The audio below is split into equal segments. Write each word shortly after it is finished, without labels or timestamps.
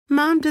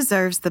Mom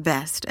deserves the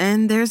best,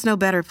 and there's no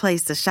better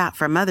place to shop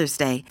for Mother's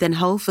Day than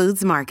Whole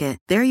Foods Market.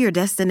 They're your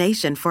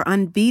destination for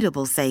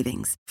unbeatable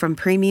savings, from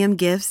premium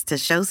gifts to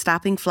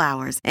show-stopping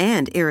flowers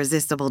and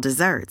irresistible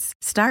desserts.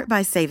 Start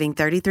by saving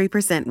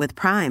 33% with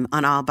Prime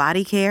on all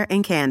body care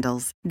and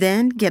candles.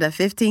 Then get a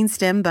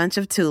 15-stem bunch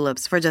of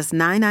tulips for just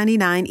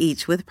 $9.99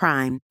 each with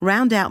Prime.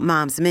 Round out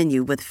Mom's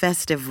menu with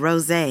festive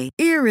rosé,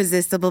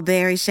 irresistible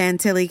berry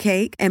chantilly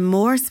cake, and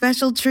more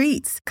special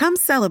treats. Come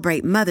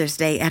celebrate Mother's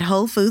Day at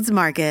Whole Foods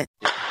Market.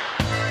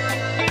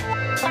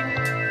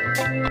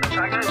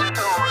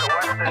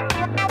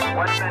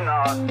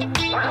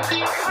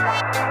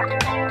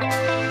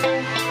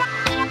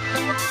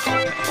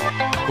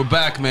 We're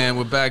back, man.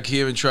 We're back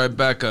here in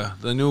Tribeca,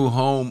 the new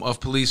home of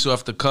Police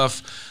Off the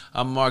Cuff.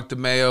 I'm Mark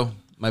DeMeo.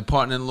 My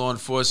partner in law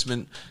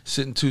enforcement,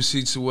 sitting 2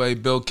 seats away,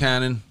 Bill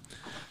Cannon.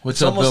 What's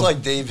it's up, almost Bill?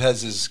 like Dave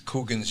has his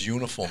Coogan's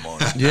uniform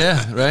on.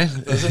 Yeah, right?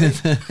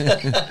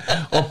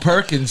 Or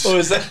Perkins. Oh,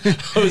 is that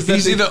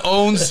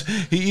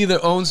he either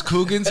owns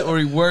Coogan's or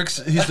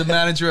he's the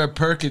manager at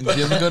Perkins.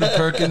 You ever go to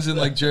Perkins in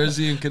like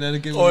Jersey and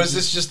Connecticut? Or is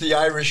this just the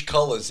Irish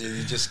colors?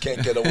 You just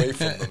can't get away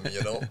from them,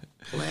 you know?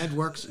 Plaid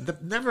works.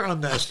 Never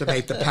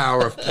underestimate the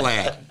power of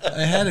plaid.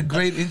 I had a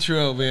great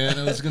intro, man.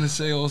 I was going to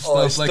say all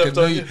stuff like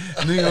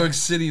a New York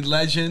City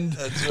legend,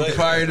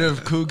 proprietor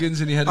of Coogan's,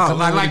 and he had to come in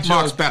with a joke. I like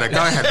Mark's better. Go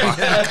ahead, Mark.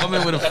 He had to come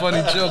in with a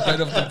funny joke right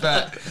off the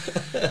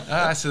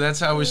bat. So that's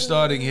how we're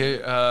starting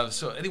here.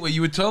 So anyway,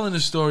 you were telling a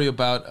story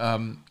about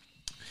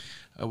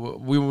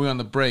we were on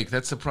the break.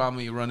 That's the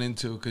problem you run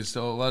into, because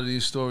a lot of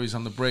these stories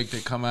on the break, they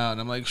come out, and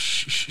I'm like,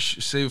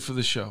 shh, save it for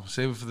the show.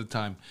 Save it for the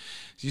time.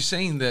 You're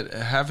saying that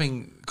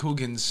having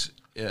Coogan's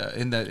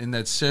in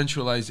that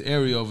centralized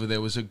area over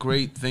there was a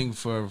great thing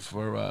for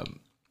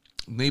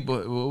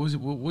neighborhood.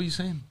 What were you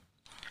saying?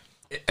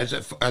 As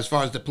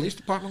far as the police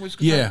department was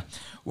concerned? Yeah.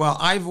 Well,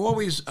 I've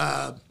always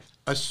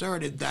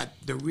asserted that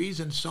the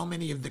reason so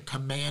many of the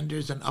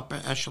commanders and upper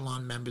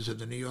echelon members of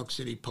the New York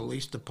City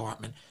Police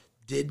Department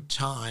did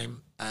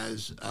time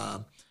as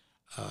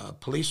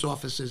police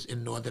officers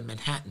in northern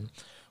Manhattan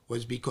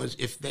was because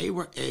if they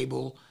were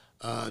able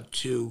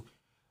to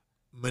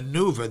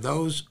maneuver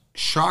those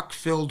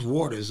shark-filled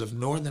waters of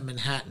northern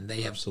Manhattan.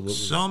 They have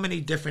so many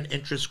different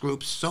interest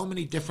groups, so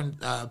many different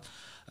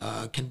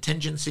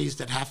contingencies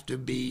that have to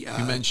be...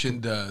 you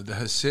mentioned the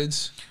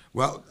Hasids?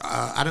 Well,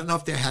 I don't know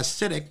if they're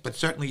Hasidic, but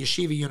certainly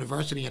Yeshiva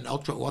University and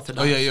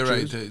ultra-Orthodox Jews. Oh, yeah, you're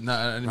Jews, right. No,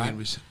 I didn't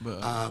mean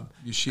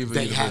Yeshiva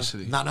they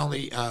University. Have not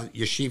only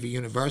Yeshiva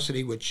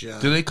University, which...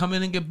 Do they come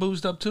in and get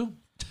boozed up, too?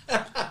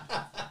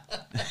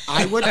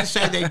 I wouldn't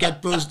say they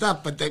get boozed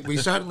up, but we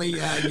certainly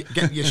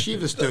get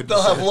yeshiva students.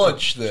 They'll have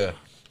lunch there.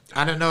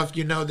 I don't know if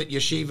you know that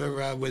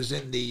yeshiva was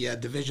in the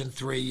Division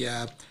III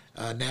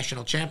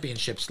national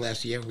championships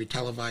last year, and we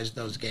televised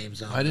those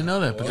games. I didn't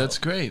know that, but that's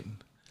great.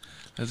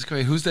 That's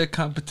great. Who's that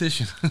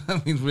competition?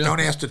 I mean, really? Don't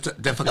ask the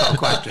difficult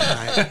question.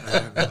 I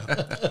don't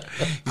know.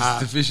 He's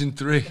Division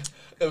III.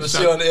 Ever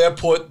see on the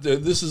airport,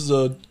 this is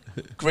a...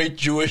 great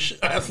Jewish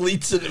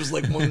athletes, and it was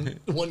like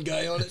one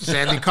guy on it.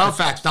 Sandy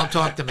Koufax, don't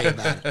talk to me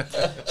about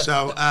it.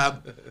 So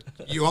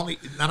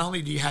not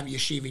only do you have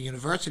Yeshiva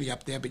University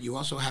up there, but you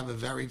also have a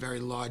very,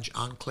 very large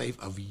enclave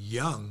of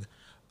young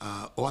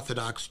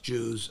Orthodox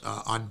Jews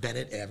on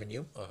Bennett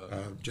Avenue,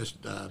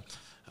 just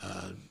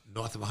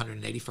north of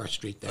 181st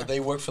Street there. Do they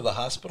work for the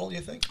hospital,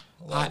 you think?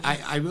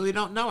 I really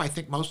don't know. I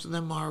think most of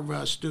them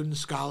are student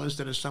scholars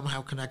that are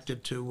somehow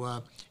connected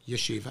to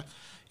Yeshiva.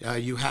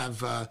 You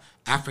have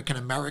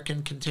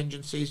African-American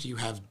contingencies. You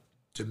have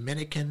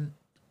Dominican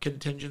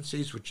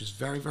contingencies, which is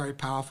very, very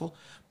powerful.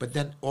 But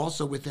then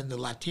also within the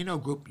Latino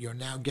group, you're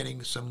now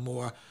getting some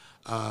more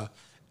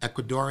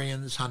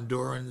Ecuadorians,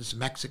 Hondurans,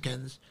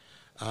 Mexicans.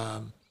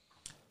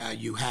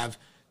 You have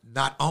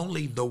not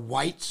only the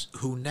whites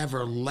who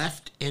never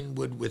left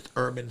Inwood with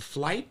urban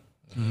flight,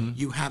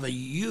 you have a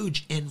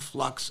huge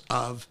influx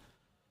of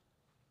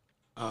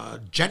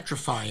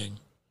gentrifying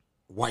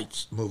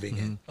whites moving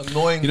in.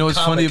 Annoying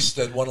comics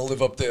that want to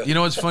live up there. You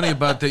know what's funny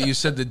about that? You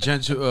said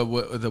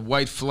the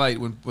white flight,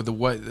 with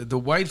the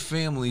white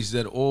families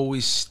that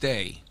always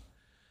stay.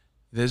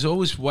 There's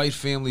always white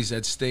families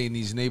that stay in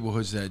these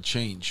neighborhoods that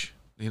change.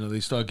 You know, they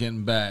start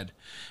getting bad.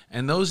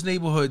 And those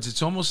neighborhoods,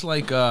 it's almost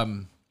like,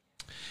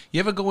 you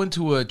ever go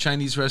into a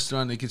Chinese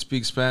restaurant and they can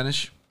speak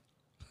Spanish?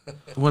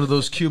 One of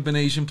those Cuban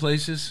Asian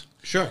places?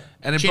 Sure.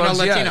 And it Chino bugs,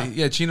 Latino.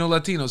 Yeah, Chino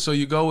Latino. So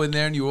you go in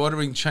there and you're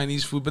ordering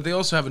Chinese food, but they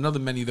also have another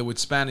menu there with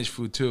Spanish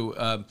food too.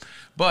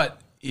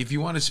 But if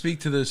you want to speak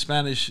to the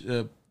Spanish,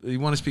 you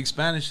want to speak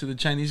Spanish to the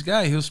Chinese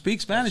guy, he'll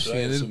speak Spanish to you,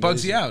 and it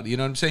bugs you out. You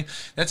know what I'm saying?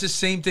 That's the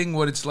same thing.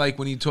 What it's like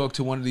when you talk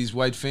to one of these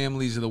white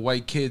families or the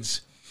white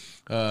kids.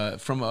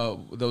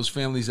 From those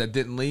families that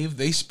didn't leave,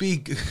 they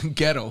speak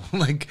ghetto.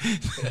 Like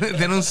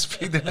they don't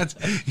speak.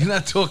 You're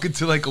not talking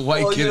to like a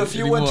white kid. You know, if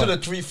you anymore. went to the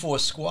 3-4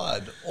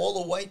 squad,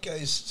 all the white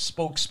guys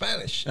spoke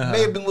Spanish. It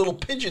may have been little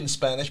pidgin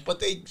Spanish, but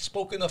they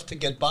spoke enough to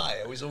get by.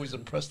 I was always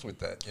impressed with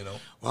that. You know.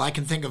 Well, I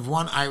can think of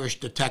one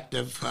Irish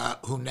detective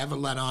who never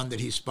let on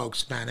that he spoke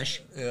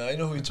Spanish. Yeah, I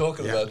know who you're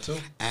talking about too.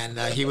 And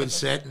he would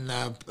sit and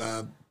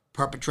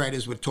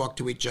perpetrators would talk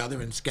to each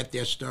other and get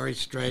their stories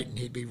straight, and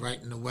he'd be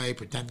writing away,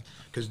 pretending,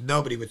 because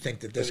nobody would think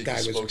that this That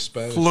he guy spoke was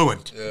Spanish.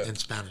 fluent Yeah. in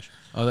Spanish.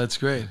 Oh, that's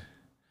great.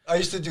 I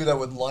used to do that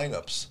with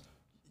lineups.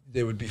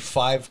 There would be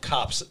 5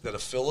 cops that are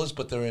fillers,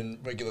 but they're in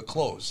regular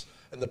clothes.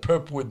 And the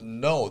perp would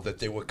know that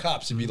they were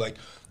cops. He'd be like,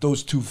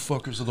 those 2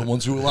 fuckers are the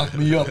ones who locked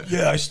me up.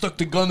 Yeah, I stuck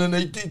the gun and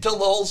they tell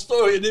the whole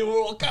story, and they were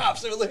all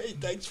cops. They were like, hey,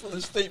 thanks for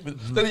the statement.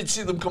 Then he'd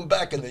see them come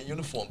back in their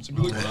uniforms. He'd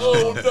be like,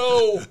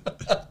 oh,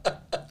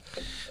 no.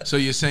 So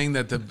you're saying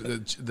that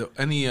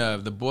any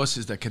the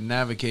bosses that can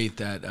navigate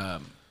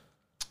that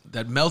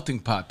that melting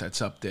pot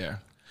that's up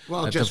there.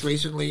 Well, that just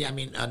recently, I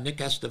mean, Nick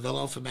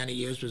Estevillo for many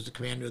years was the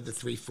commander of the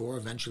 3-4,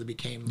 eventually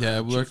became I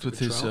chief worked of with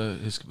his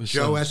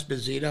Joe son.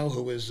 Esposito,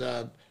 who was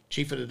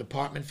chief of the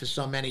department for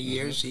so many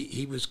years.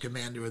 He was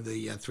commander of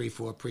the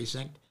 3-4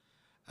 precinct.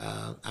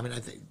 I mean, I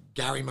think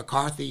Gary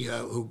McCarthy,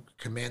 who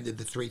commanded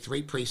the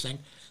 3-3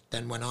 precinct,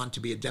 then went on to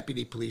be a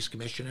deputy police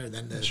commissioner.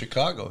 Then the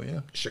Chicago,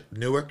 yeah.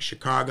 Newark,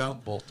 Chicago,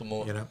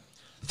 Baltimore. You know,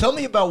 Tell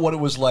me about what it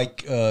was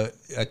like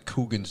at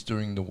Coogan's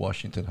during the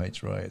Washington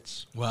Heights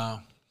riots.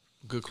 Wow,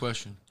 good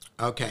question.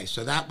 okay,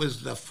 so that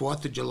was the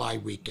 4th of July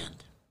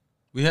weekend.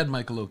 We had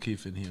Michael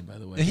O'Keefe in here, by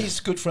the way. And he's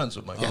good friends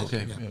with Michael. Yeah,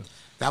 okay. yeah. Yeah.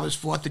 That was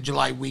 4th of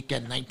July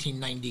weekend,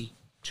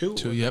 1992.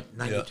 Two, yep.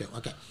 92.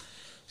 Okay.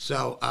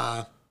 So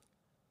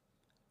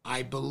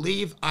I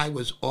believe I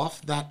was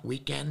off that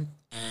weekend,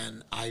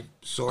 and I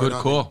saw Good it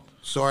on call.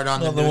 saw it on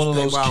the Another news. one of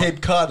those Well,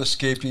 Cape Cod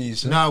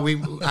escapees. Huh? no, I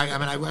mean,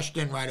 I rushed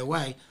in right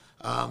away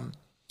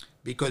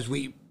because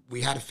we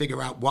had to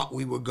figure out what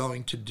we were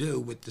going to do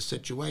with the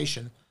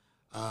situation.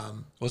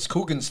 Was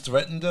Coogan's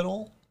threatened at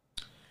all?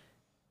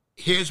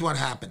 Here's what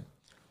happened.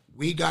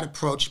 We got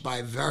approached by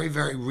a very,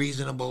 very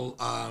reasonable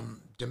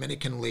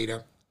Dominican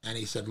leader, and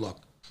he said, look,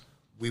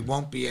 we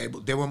won't be able...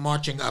 They were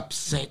marching up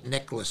St.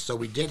 Nicholas, so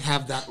we did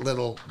have that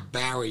little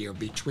barrier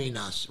between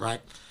us,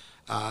 right?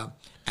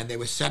 And they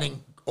were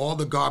setting all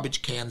the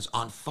garbage cans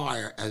on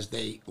fire as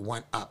they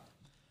went up.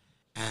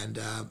 And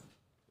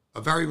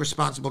a very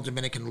responsible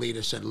Dominican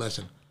leader said,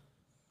 listen,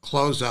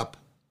 close up,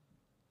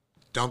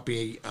 don't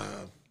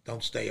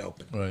stay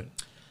open. Right.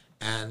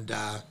 And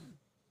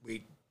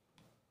we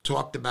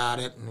talked about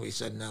it, and we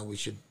said, no, we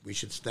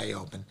should stay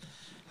open.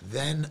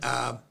 Then,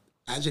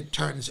 as it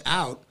turns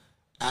out,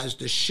 as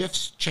the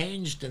shifts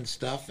changed and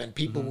stuff, and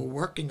people were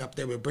working up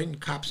there, we were bringing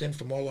cops in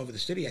from all over the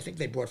city. I think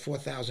they brought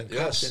 4,000 cops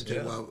Yes, into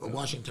yeah.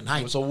 Washington It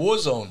Heights. was a war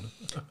zone.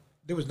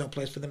 There was no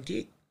place for them to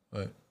eat.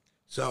 Right.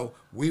 So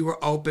we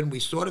were open. We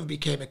sort of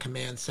became a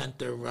command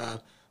center,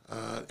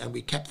 and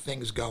we kept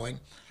things going.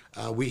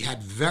 We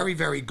had very,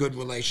 very good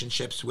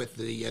relationships with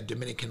the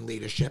Dominican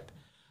leadership.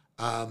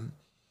 And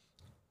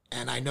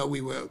I know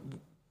we were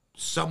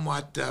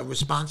somewhat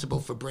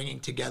responsible for bringing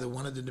together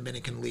one of the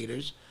Dominican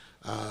leaders,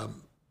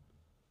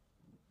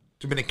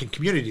 Dominican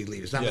community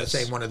leaders. I'm not Yes.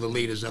 saying one of the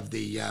leaders of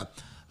the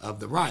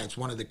riots,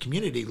 one of the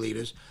community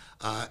leaders,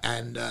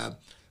 and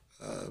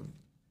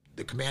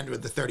the commander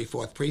of the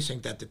 34th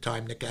precinct at the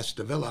time, Nick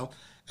Estevillo.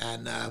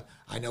 And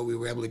I know we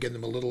were able to give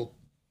them a little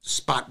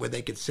spot where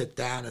they could sit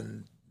down,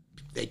 and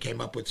they came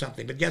up with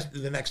something. But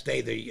the next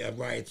day the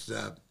riots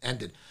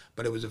ended.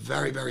 But it was a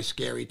very, very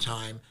scary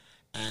time.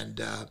 And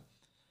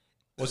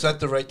Was that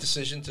the right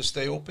decision to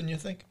stay open, you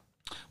think?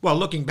 well,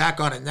 looking back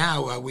on it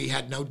now, we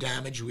had no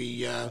damage.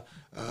 We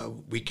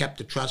kept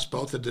the trust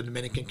both of the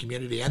Dominican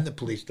community and the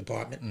police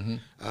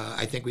department.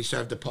 I think we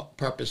served the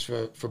purpose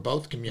for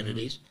both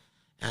communities.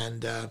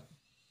 And That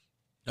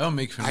would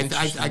make for an I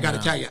interesting, got to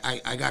tell you,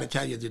 I got to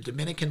tell you, the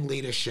Dominican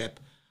leadership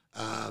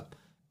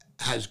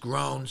has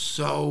grown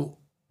so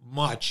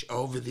much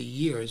over the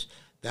years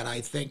that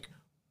I think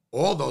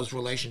all those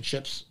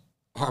relationships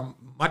are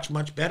much,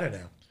 much better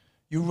now.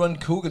 You run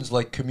Coogan's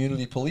like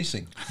community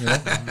policing. You know?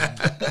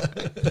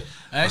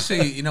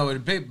 Actually, you know,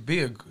 it'd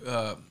be a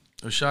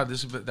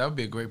Rashad. That would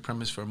be a great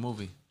premise for a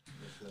movie.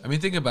 I mean,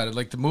 think about it.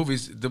 Like the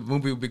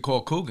movie would be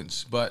called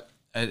Coogan's, but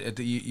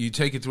you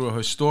take it through a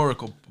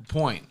historical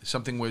point,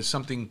 something where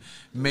something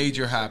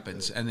major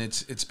happens, and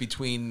it's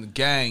between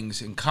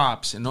gangs and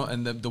cops, and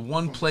the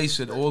one place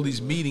that all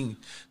these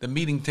the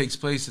meeting takes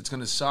place that's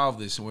going to solve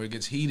this, and where it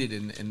gets heated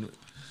and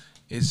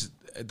is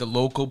the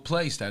local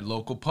place, that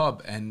local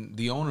pub, and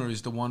the owner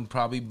is the one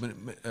probably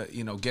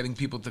getting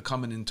people to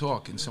come in and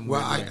talk in some way.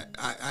 Well,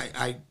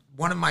 I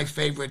one of my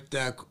favorite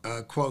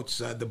quotes,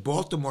 the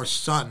Baltimore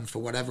Sun, for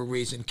whatever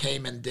reason,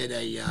 came and did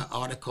a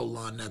article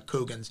on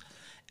Coogan's,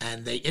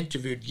 and they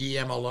interviewed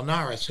Guillermo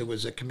Linares, who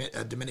was a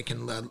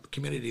Dominican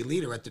community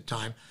leader at the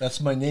time.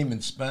 That's my name in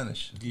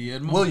Spanish.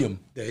 Guillermo? William.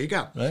 There you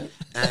go. Right?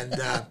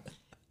 And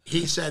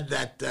he said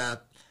that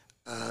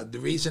the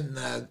reason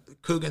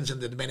Coogan's and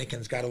the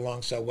Dominicans got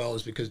along so well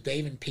is because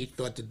Dave and Pete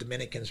thought the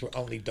Dominicans were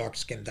only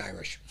dark-skinned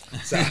Irish.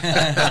 So,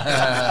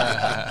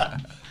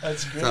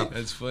 That's great.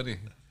 That's funny.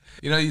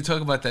 You know, you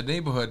talk about that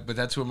neighborhood, but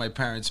that's where my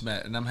parents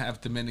met, and I'm half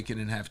Dominican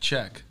and half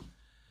Czech.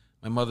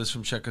 My mother's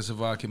from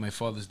Czechoslovakia, my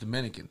father's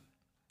Dominican.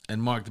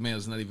 And Mark DeMeo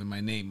is not even my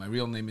name. My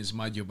real name is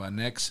Mario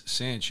Banex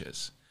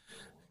Sanchez.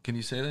 Can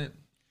you say that?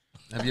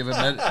 Have you ever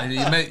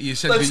met? You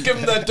said. Let's give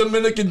him that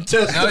Dominican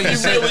test. No,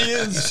 if he really You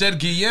is. said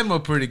Guillermo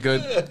pretty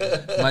good.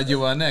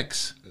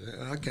 Mayoanex.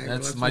 Okay,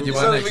 That's well, let's He's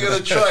move not on. even going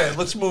to try it.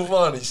 Let's move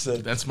on, he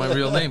said. That's my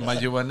real name,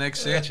 Mayoanex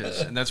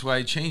Sanchez, and that's why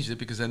I changed it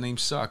because that name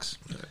sucks.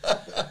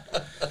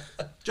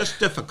 Just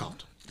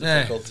difficult.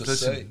 Difficult to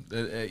say.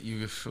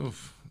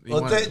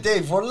 Well,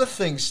 Dave, one of the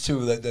things,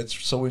 too,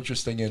 that's so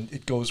interesting, and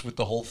it goes with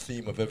the whole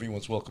theme of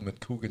Everyone's Welcome at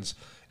Coogan's,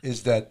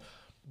 is that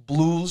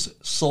blues,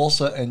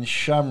 salsa, and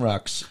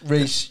shamrocks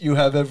race you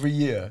have every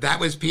year. That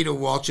was Peter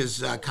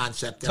Walsh's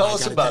concept. Tell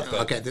us about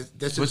that. Okay, this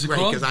What's is it great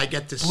called? because I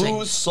get to sing.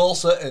 Blues,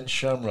 salsa, and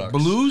shamrocks.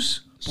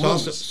 Blues,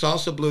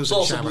 Salsa, blues, and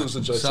Salsa, shamrock. blues,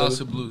 and shamrocks.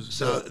 salsa blues.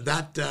 So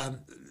that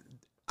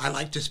I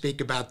like to speak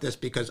about this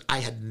because I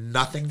had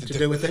nothing to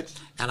do with it,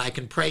 and I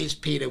can praise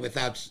Peter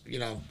without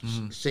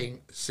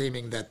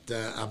seeming that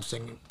I'm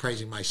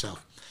praising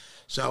myself.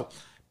 So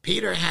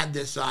Peter had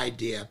this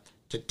idea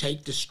to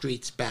take the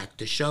streets back,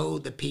 to show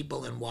the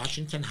people in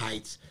Washington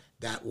Heights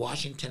that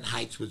Washington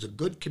Heights was a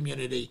good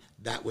community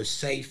that was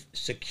safe,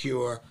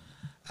 secure,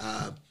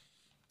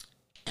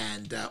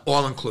 and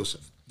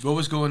all-inclusive. What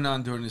was going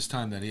on during this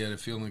time that he had a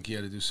feeling like he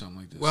had to do something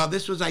like this? Well,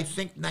 this was, I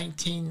think,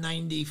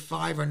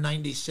 1995 or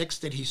 96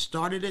 that he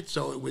started it.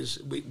 So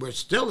we're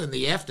still in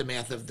the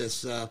aftermath of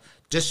this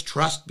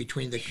distrust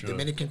between the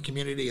Dominican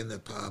community and the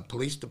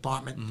police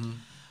department.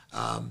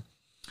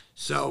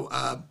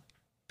 So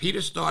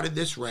Peter started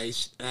this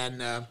race,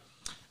 and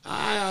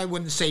I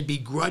wouldn't say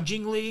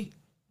begrudgingly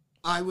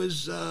I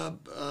was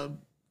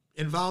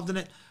involved in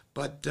it,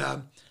 but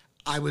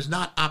I was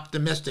not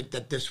optimistic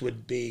that this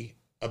would be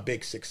a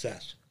big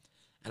success.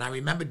 And I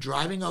remember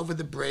driving over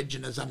the bridge,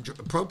 and as I'm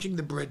approaching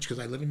the bridge,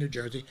 because I live in New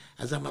Jersey,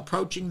 as I'm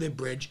approaching the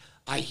bridge,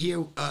 I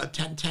hear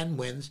 1010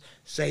 Winds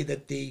say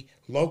that the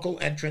local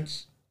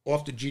entrance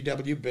off the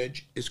GW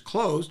Bridge is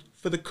closed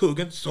for the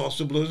Coogan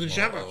Salsa Blues and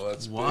Shamrocks.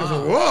 That's I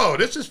said, whoa,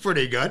 this is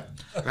pretty good,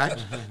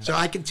 right? So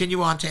I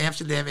continue on to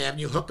Amsterdam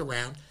Avenue, hook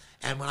around,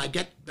 and when I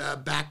get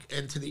back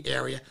into the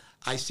area,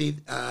 I see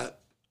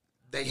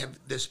they have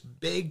this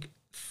big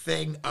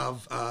thing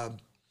of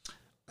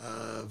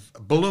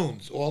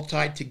balloons all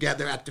tied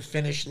together at the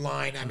finish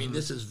line. I mean,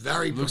 this is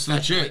very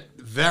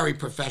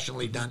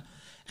professionally done,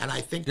 and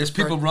I think There's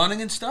people running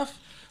and stuff?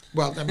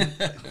 Well, I mean,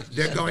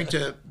 they're going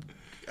to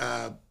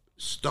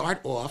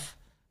start off,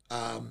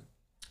 and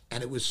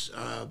it was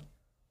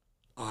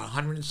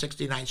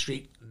 169th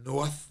Street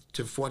north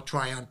to Fort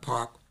Tryon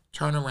Park,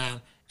 turn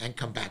around, and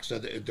come back. So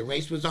the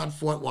race was on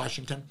Fort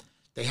Washington.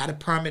 They had a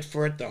permit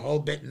for it, the whole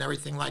bit and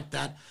everything like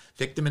that.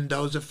 Victor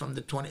Mendoza from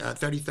the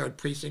 33rd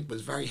Precinct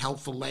was very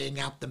helpful laying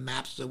out the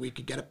maps so we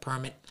could get a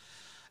permit.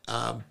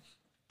 And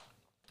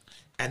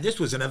this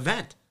was an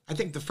event. I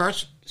think the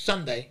first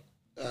Sunday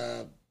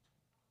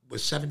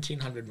was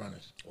 1,700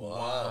 runners.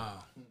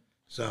 Wow.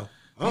 So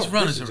These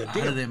runners this is are a out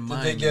deal. of their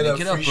mind. they get They a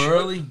get up free shirt?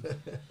 early.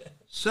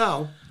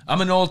 So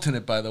I'm an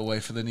alternate, by the way,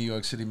 for the New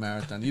York City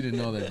Marathon. You didn't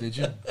know that, did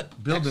you?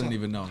 Bill didn't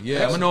even know.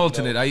 Yeah, I'm an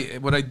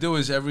alternate. What I do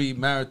is every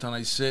marathon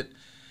I sit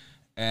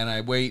and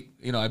I wait.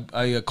 You know,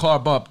 I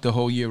carb up the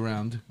whole year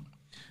round,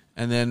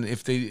 and then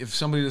if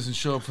somebody doesn't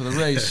show up for the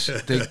race,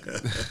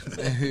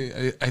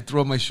 I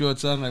throw my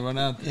shorts on and I run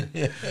out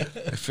there.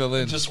 I fill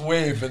in. Just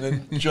wave and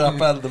then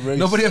drop out of the race.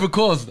 Nobody ever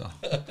calls though.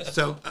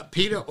 So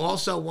Peter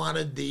also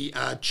wanted the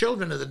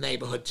children of the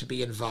neighborhood to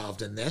be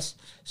involved in this.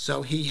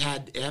 So he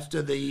had,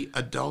 after the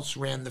adults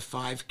ran the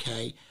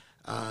 5K,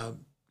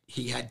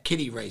 he had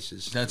kiddie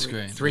races. That's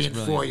great. 3 That's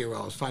and brilliant.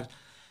 4-year-olds, 5,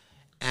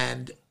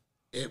 and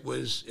it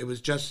was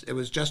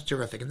just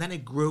terrific. And then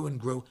it grew and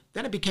grew.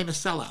 Then it became a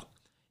sellout.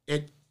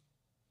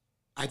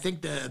 I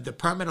think the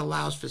permit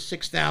allows for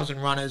 6,000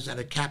 runners, and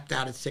it capped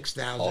out at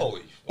 6,000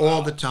 Holy,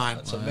 all the time.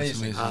 That's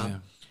amazing. Yeah.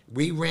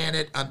 We ran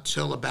it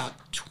until about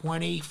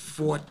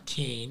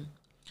 2014.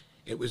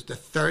 It was the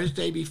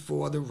Thursday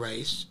before the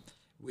race.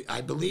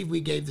 I believe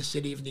we gave the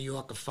city of New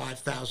York a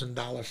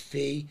 $5,000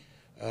 fee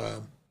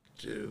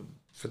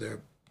for their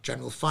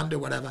general fund or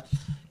whatever.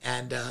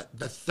 And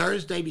the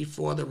Thursday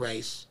before the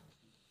race,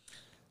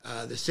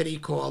 the city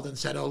called and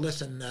said, "Oh,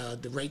 listen,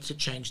 the rates have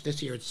changed.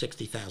 This year it's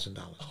 $60,000."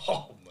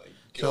 Oh, my God.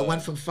 So it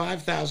went from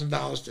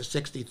 $5,000 to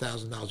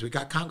 $60,000. We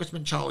got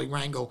Congressman Charlie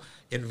Rangel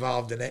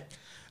involved in it.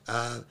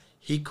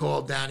 He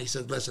called down. He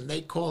said, "Listen,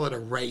 they call it a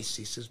race."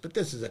 He says, "But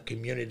this is a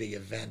community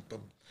event."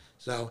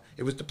 So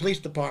it was the police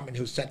department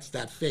who sets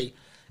that fee.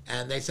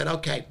 And they said,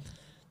 "Okay,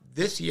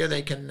 this year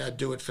they can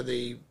do it for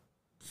the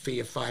fee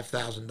of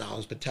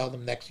 $5,000, but tell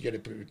them next year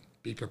to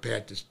be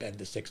prepared to spend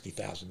the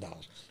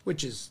 $60,000,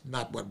 which is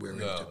not what we're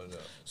into." No.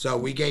 So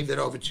we gave it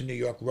over to New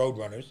York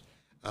Roadrunners,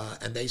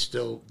 and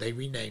they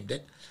renamed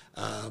it.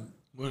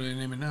 What do they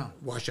name it now?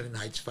 Washington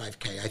Heights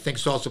 5K. I think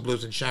Salsa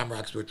Blues and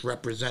Shamrocks, which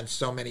represents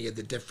so many of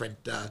the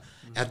different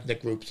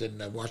ethnic groups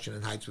in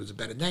Washington Heights, was a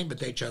better name, but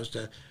they chose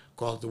to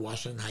call it the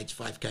Washington Heights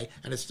 5K,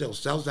 and it still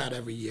sells out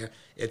every year.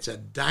 It's a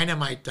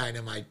dynamite day in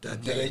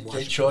They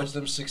Washington. charge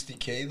them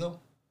 $60K though?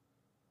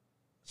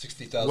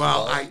 $60,000?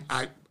 Well,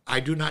 I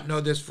do not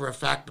know this for a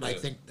fact, but I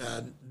think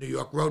New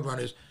York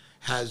Roadrunners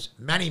has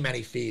many,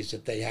 many fees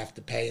that they have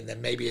to pay, and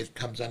then maybe it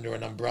comes under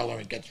an umbrella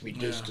and gets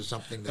reduced to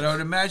something. But I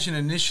would imagine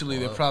initially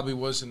there probably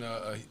wasn't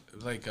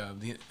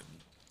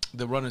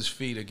the runner's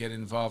fee to get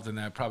involved in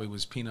that probably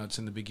was peanuts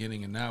in the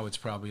beginning, and now it's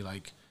probably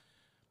like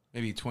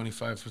maybe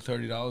 $25 for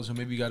 $30, or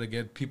maybe you got to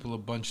get people a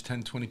bunch,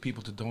 10, 20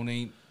 people to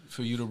donate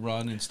for you to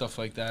run and stuff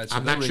like that. So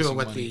I'm they're not sure raising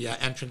what money.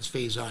 the entrance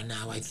fees are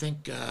now. I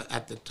think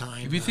at the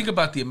time, If you think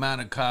about the amount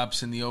of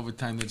cops and the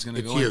overtime that's going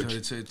to it's go huge.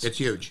 into it, It's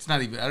huge. It's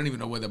not even. I don't even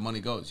know where the money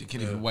goes. You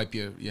can't even wipe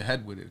your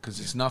head with it because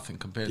it's nothing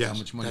compared to Yes, how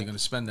much money you're going to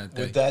spend that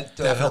day. Would that help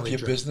Definitely your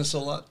true. business a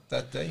lot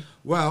that day?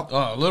 Well,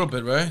 Oh, a little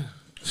bit, right?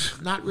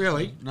 not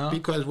really, No?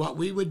 because what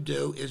we would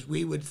do is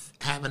we would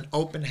have an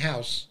open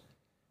house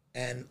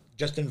and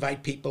just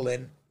invite people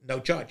in, no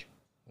charge.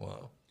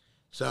 Wow.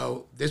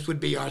 So this would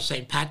be our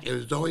St. Pat. It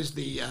was always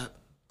the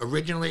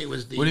originally it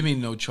was the. What do you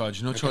mean no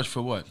charge? No charge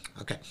for what?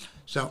 Okay,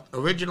 so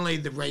originally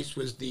the race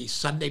was the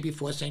Sunday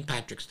before St.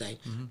 Patrick's Day,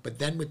 but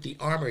then with the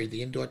Armory,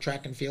 the indoor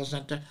track and field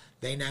center,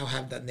 they now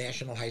have the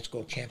National High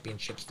School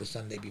Championships the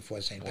Sunday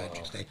before St.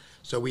 Patrick's Day.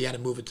 So we had to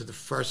move it to the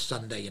first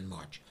Sunday in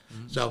March.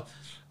 So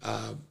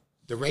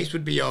the race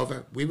would be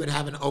over. We would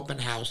have an open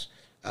house.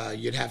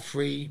 You'd have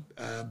free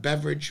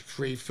beverage,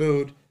 free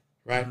food,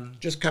 right?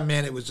 Just come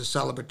in. It was a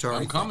celebratory. I'm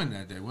thing. coming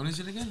that day. When is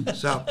it again?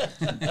 So,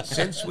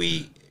 since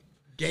we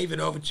gave it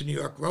over to New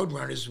York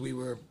Roadrunners, we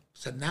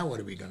said, now what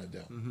are we going to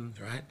do,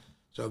 right?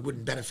 So it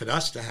wouldn't benefit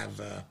us to have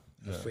a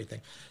free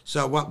thing.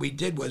 So what we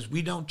did was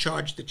we don't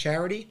charge the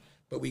charity,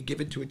 but we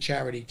give it to a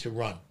charity to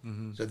run.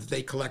 So that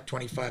they collect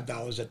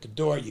 $25 at the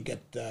door. You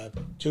get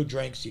 2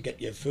 drinks, you get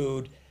your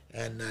food,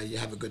 and you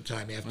have a good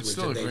time afterwards.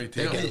 still And a they, great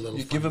they deal. get a little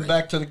You're giving fundraising.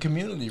 back to the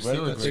community, right?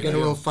 Still a That's They great get a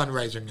deal. little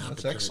fundraising opportunity.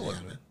 That's excellent.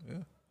 out of it. Yeah.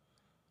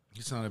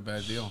 It's not a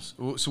bad deal.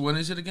 So when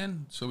is it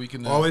again? So we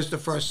can Always the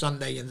first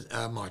Sunday in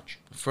March.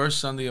 first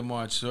Sunday of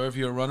March. So if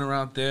you're a runner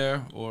out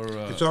there, or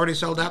It's already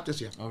sold out this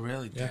year. oh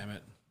really? Damn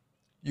it.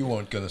 You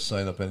weren't going to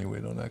sign up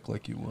anyway. Don't act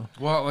like you were.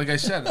 Well, like I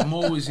said, I'm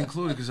always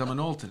included because I'm an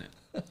alternate.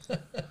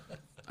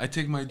 I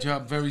take my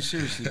job very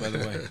seriously, by the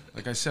way.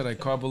 Like I said, I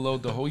carb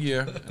load the whole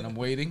year, and I'm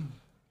waiting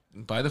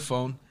by the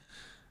phone.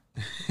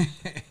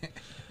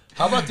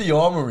 How about the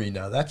Armory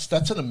now? That's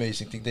an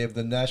amazing thing. They have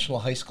the National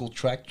High School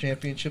Track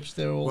Championships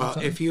there all Well, the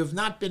time. if you have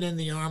not been in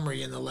the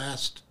Armory in the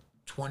last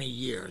 20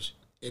 years,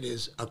 it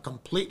is a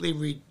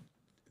completely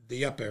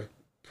the upper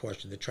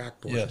portion, the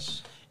track portion,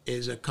 Yes.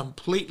 is a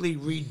completely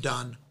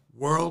redone,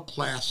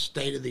 world-class,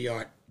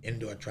 state-of-the-art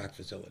indoor track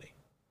facility.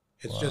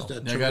 It's just a Yeah,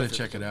 I got to terrific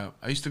check it out.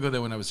 I used to go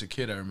there when I was a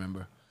kid, I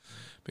remember,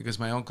 because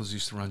my uncles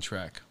used to run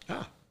track.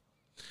 Ah,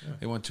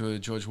 They went to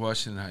George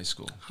Washington High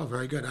School. oh,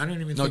 very good. I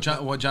didn't even No,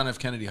 think John F.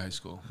 Kennedy High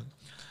School.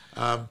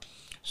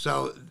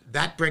 So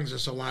that brings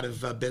us a lot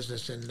of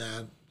business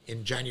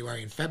in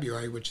January and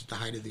February, which is the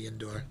height of the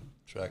indoor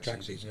Track track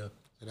season, season. yeah.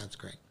 So that's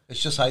great.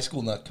 It's just high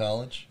school, not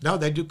college. No,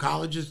 they do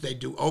colleges, they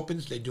do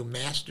opens, they do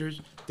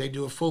masters, they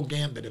do a full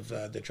gambit of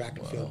the track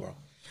and field world.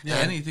 Yeah,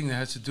 And anything that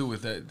has to do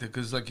with that,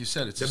 because like you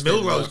said, it's the a state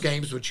of Millrose art.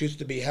 games, which used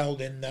to be held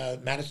in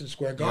Madison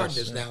Square Garden,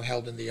 Yes, is now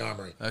held in the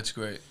Armory. That's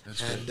great. That's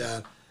great.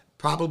 And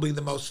probably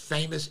the most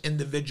famous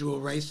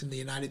individual race in the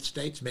United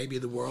States, maybe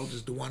the world,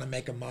 is the Wanna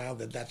Make a Mile.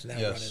 That's now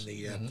Yes. run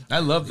in the. I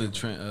love the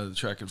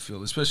track and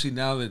field, especially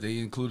now that they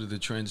included the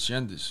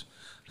transgenders.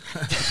 I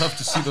love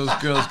to see those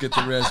girls get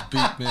their ass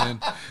beat,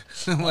 man.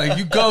 I'm like,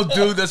 you go,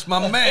 dude. That's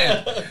my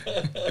man.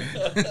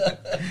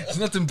 There's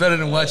nothing better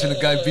than watching a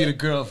guy beat a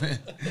girl, man.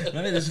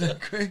 Right? Isn't that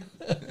great?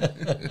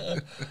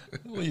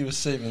 Well, you were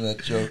saving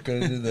that joke. I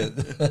did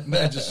that.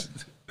 Man,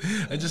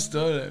 I just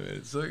thought of it.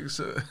 It's like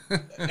so.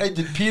 Hey,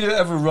 did Peter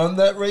ever run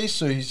that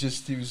race, or he was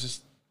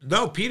just?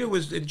 No, Peter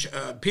was.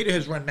 Peter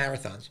has run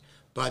marathons,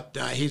 but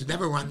he's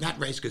never run that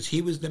race because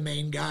he was the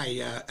main guy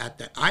at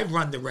the. I've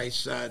run the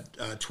race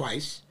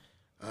twice,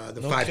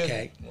 the 5K.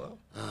 kidding. Wow.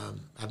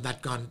 I've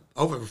not gone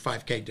over a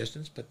 5K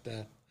distance, but I've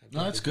No,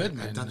 done that's the- good, I've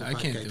man. done the I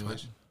can't 5K do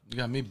twice. it. You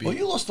got me beat. Well,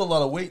 you lost a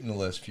lot of weight in the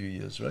last few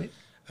years, right?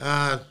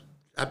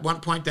 At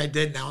one point I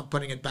did. Now I'm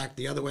putting it back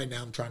the other way.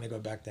 Now I'm trying to go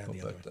back down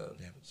the other Back way. down.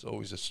 Yeah. It's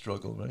always a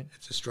struggle, right?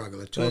 It's a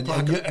struggle. At 2 And,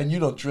 o'clock. and you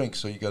don't drink,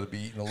 so you got to be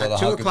eating a lot At of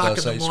 2 o'clock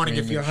Haagen-Dazs in the morning, ice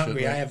if cream you're and shit,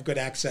 hungry, right? I have good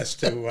access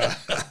to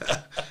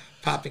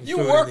popping You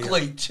food. in work the-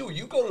 late too.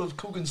 You go to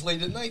Coogan's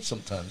late at night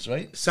sometimes,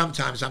 right?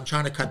 Sometimes I'm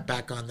trying to cut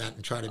back on that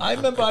and try to. I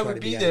remember I try would to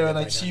be out there of and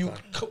bed I'd by see you 9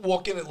 o'clock.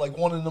 walk in at like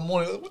 1 in the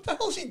morning. What the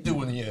hell is he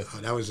doing here? Oh,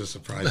 that was a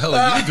surprise. What the hell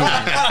are you doing?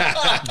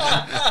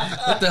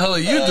 What the hell are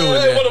you doing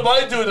Hey, what there? am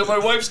I doing? And my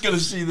wife's gonna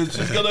see this.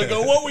 She's gonna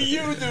go, "What were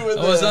you doing?"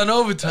 I was there?" on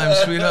overtime,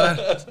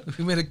 sweetheart.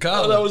 We made a Oh,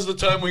 call. that was the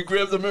time we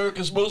grabbed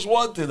America's Most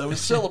Wanted. I was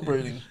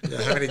celebrating.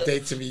 Yeah, how many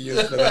dates have you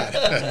used for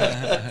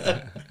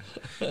that?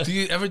 Do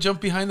you ever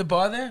jump behind the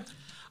bar there?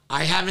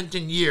 I haven't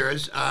in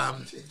years.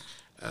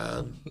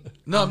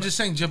 No, I'm just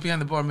saying, jump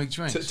behind the bar and make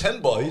drinks.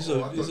 10 bar. He's a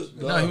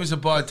No, he was a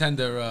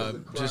bartender.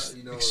 Just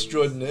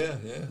extraordinaire.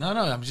 Yeah. no.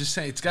 I'm just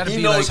saying, it's got to He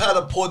be knows like. how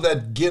to pour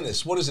that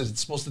Guinness. What is it?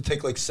 It's supposed to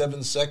take like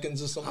 7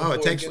 seconds or something. Oh, to it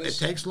pour a takes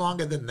Guinness?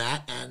 longer than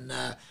that, and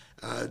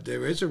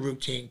there is a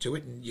routine to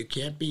it, and you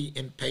can't be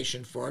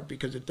impatient for it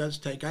because it does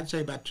take, I'd say,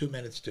 about 2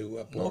 minutes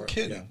to pour. No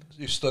kidding. Yeah.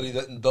 You study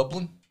that in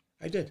Dublin?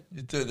 I did.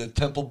 You did the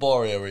Temple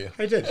Bar area.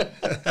 I did.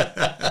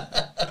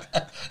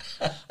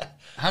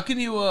 How can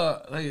you,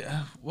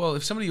 well,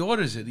 if somebody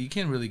orders it, you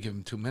can't really give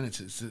them 2 minutes.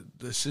 It's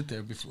to sit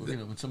there before,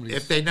 when somebody...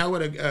 If they know what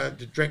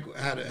to drink,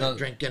 how to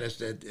drink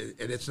Guinness, and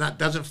it's not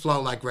doesn't flow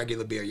like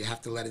regular beer. You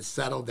have to let it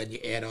settle, then you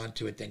add on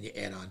to it, then you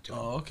add on to it.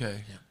 Oh,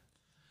 okay.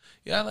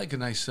 Yeah, I like a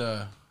nice,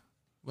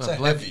 It's a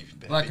heavy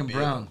black and beer.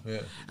 brown.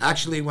 Yeah.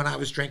 Actually, when I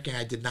was drinking,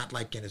 I did not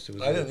like Guinness. It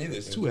was I didn't either.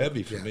 It's too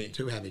heavy for me.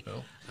 Too heavy.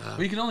 No. But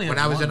you can only have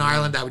When I was one, in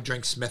Ireland, I would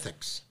drink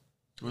Smithwick's.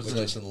 It's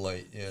nice and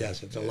light. Yeah.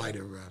 Yes, it's a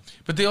lighter.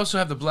 But they also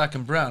have the black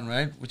and brown,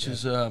 right? Which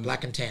is...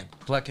 Black and tan.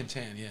 Black and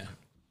tan, yeah.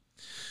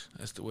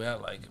 That's the way I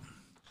like them.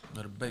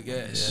 Not a big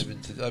ass.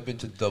 Yeah, I've been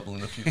to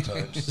Dublin a few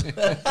times.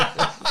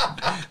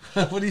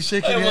 What are you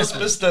shaking I your almost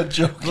ass missed that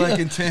joke. Black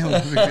and tan.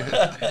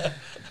 Yeah,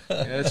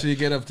 that's what you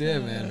get up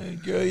there, man. Hey,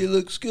 girl, you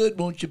looks good.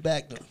 Won't you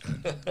back them?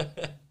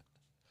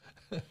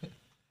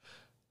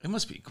 It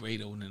must be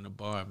great owning a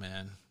bar,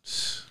 man.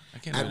 I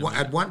can't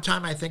At one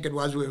time, I think it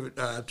was, we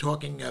were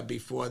talking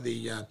before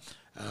the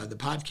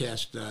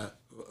podcast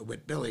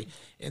with Billy.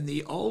 In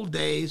the old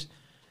days,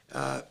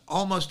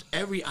 almost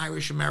every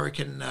Irish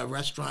American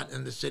restaurant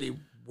in the city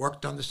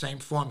worked on the same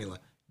formula.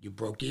 You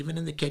broke even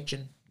in the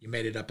kitchen, you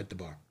made it up at the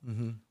bar.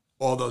 Mm-hmm.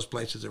 All those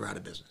places are out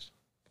of business.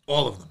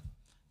 All of them.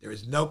 There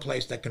is no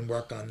place that can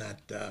work on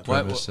that.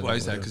 Why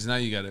is that? Because now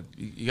you got to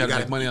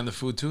make money on the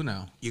food too.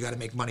 Now you got to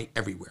make money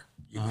everywhere.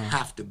 You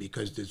have to,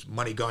 because there's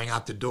money going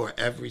out the door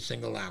every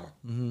single hour.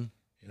 Mm-hmm.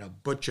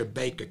 Butcher,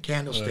 baker,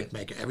 candlestick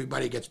maker,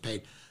 everybody gets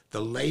paid. The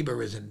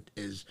labor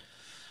is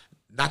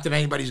not that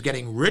anybody's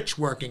getting rich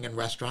working in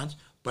restaurants,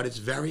 but it's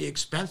very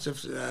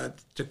expensive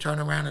to turn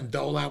around and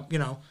dole out.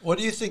 What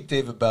do you think,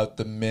 Dave, about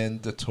the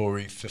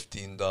mandatory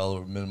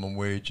 $15 minimum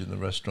wage in the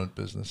restaurant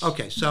business?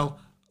 Okay, so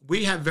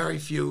we have very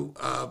few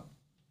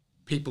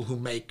people who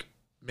make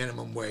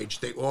minimum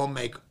wage. They all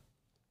make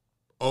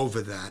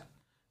over that,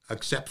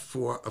 except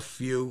for a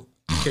few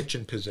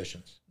kitchen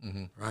positions,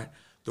 right?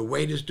 The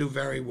waiters do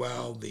very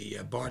well. The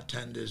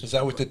bartenders. Is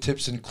that with the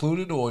tips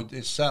included, or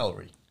is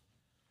salary?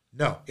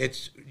 No,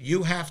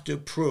 you have to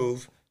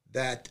prove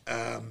that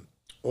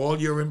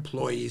all your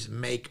employees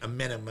make a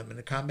minimum in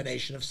a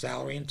combination of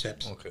salary and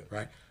tips,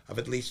 right, of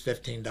at least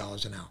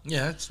 $15 an hour.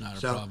 Yeah, that's not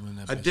a problem in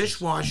that a business.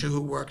 dishwasher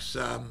who works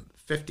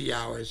 50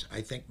 hours,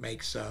 I think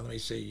makes, let me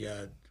see,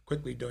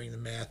 quickly doing the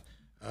math,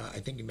 I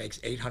think he makes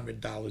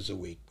 $800 a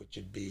week, which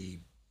would be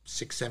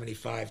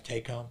 $675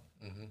 take home.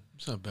 Mm-hmm.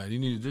 It's not bad. You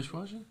need a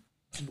dishwasher?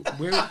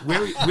 Where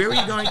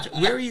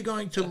are you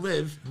going to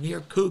live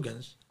near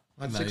Coogan's?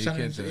 No, you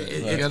can't do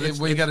it.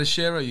 You got to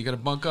share it. You got to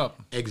bunk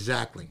up.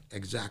 Exactly.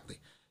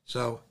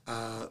 So,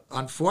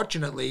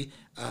 unfortunately,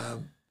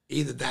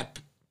 either that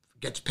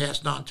gets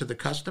passed on to the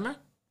customer,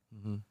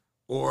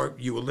 or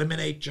you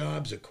eliminate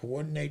jobs or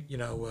coordinate,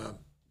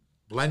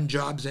 blend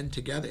jobs in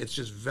together. It's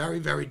just very,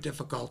 very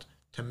difficult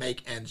to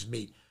make ends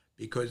meet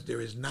because there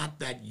is not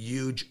that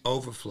huge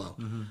overflow.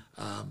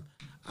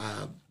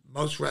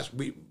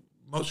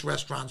 Most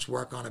restaurants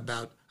work on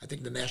about, I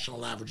think the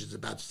national average is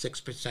about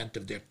 6%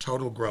 of their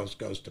total gross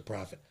goes to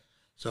profit.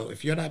 So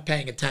if you're not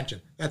paying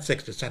attention, that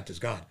 6% is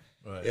gone.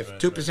 Right, if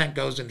 2%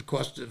 goes into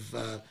cost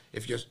of,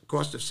 if your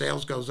cost of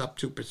sales goes up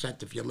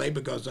 2%, if your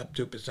labor goes up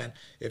 2%,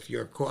 if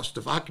your cost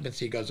of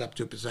occupancy goes up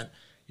 2%,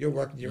 you're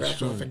working your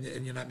ass off and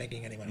you're not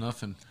making any money.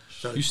 Nothing.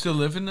 So you still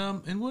live in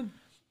Inwood?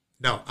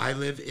 No, I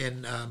live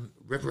in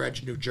River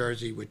Edge, New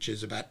Jersey, which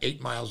is about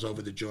 8 miles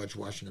over the George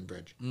Washington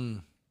Bridge.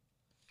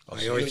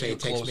 I always say it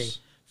takes me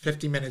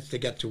 50 minutes to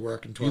get to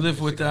work and 12 You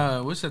live minutes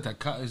with, what's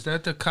that? Is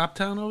that the Cop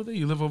Town over there?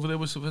 You live over there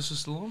with Sylvester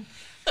Stallone?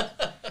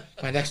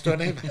 My next door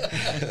neighbor.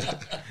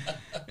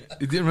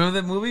 You didn't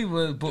remember that movie?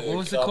 What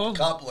was it called?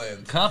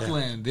 Copland.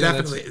 Copland.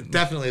 Yeah,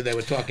 Definitely they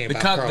were talking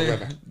about Pearl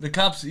River. The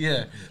cops,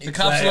 yeah. The Exactly.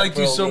 cops liked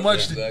you so Pearl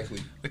much. River,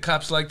 exactly. The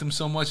cops liked him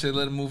so much they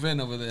let him move in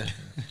over there.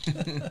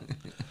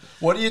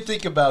 What do you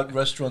think about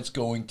restaurants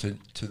going to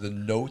the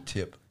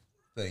no-tip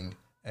thing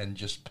and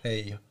just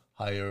pay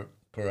higher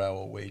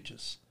per-hour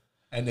wages?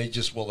 And they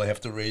have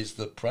to raise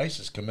the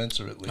prices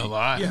commensurately A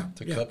lot.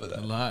 to cover that.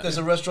 A lot. There's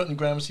a restaurant in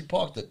Gramercy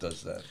Park that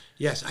does that.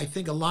 Yes, I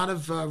think a lot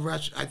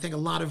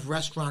of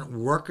restaurant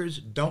workers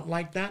don't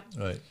like that,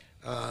 Right.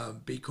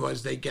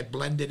 because they get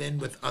blended in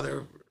with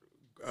other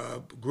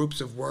groups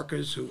of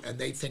workers and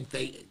they think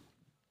they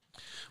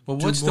Well,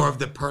 do what's more of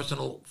the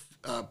personal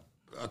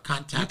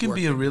contact. You can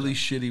be a work. really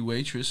shitty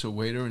waitress or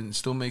waiter and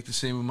still make the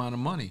same amount of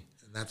money.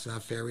 And that's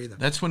not fair either.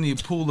 That's when you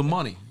pool the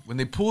money. When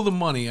they pool the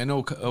money, I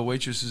know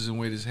waitresses and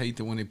waiters hate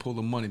that when they pull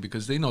the money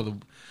because they know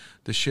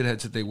the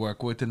shitheads that they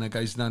work with, and that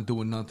guy's not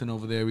doing nothing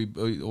over there.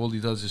 All he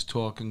does is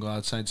talk and go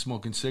outside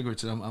smoking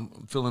cigarettes, and I'm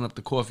filling up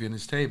the coffee on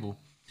his table.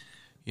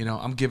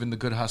 I'm giving the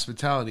good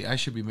hospitality. I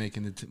should be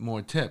making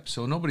more tips.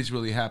 So nobody's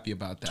really happy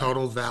about that.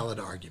 Total valid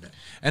argument.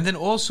 And then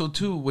also,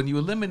 too, when you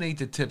eliminate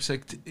the tips,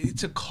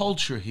 it's a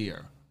culture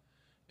here.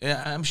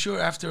 I'm sure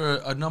after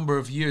a number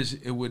of years,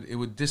 it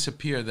would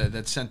disappear,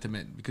 that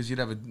sentiment, because you'd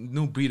have a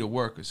new breed of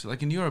workers.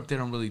 Like in Europe, they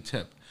don't really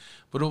tip.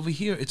 But over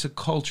here, it's a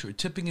culture.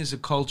 Tipping is a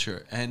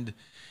culture. And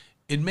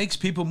it makes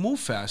people move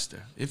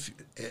faster. If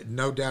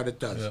No doubt it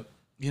does. Yep.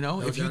 you know,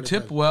 No if you doubt it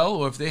tip does. well,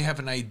 or if they have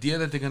an idea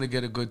that they're going to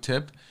get a good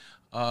tip,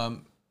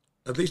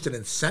 At least an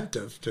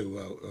incentive to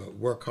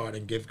work hard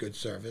and give good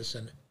service,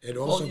 and it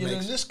Well, also you know,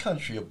 makes in this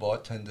country, a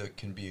bartender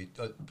can be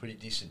a pretty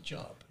decent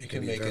job. You can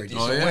can be make a very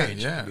decent decent. Oh, yeah,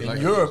 wage. yeah. In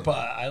Like- Europe,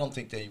 I don't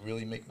think they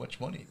really make much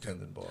money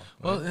tending bar.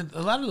 well,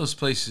 a lot of those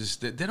places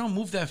they don't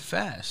move that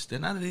fast. They're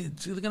not.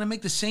 They're going to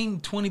make the same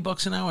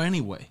 $20 an hour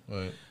anyway.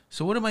 Right.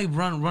 So what am I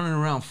running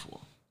around for?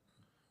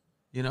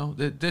 You know,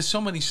 there's so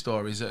many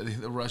stories.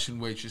 The Russian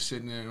waitress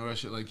sitting there in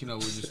Russia, like, you know,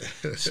 we're just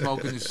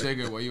smoking a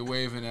cigarette while you're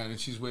waving at her, and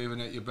she's waving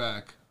at your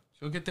back.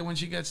 She'll get there when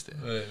she gets there.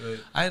 Right, right.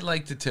 I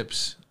like the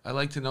tips. I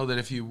like to know that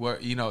if you were,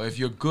 you know, if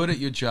you're good at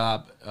your job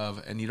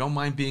and you don't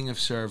mind being of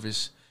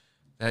service,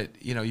 that,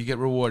 you know, you get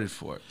rewarded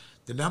for it.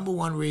 the number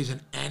one reason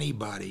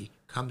anybody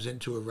comes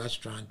into a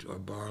restaurant or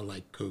bar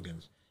like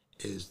Coogan's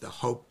is the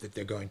hope that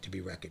they're going to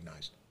be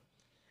recognized.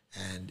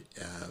 And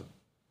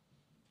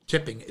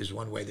tipping is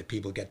one way that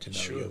people get to know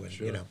Sure, you. And,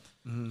 sure. you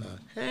know,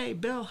 hey,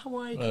 Bill, how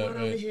are you? Come Right, on over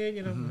right. here,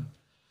 you know.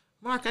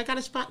 Mark, I got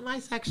a spot in my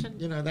section.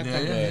 You know, that kind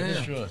of yeah, thing.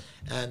 yeah. Sure.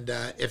 And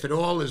if it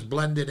all is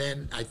blended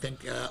in, I think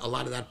a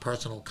lot of that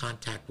personal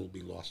contact will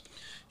be lost.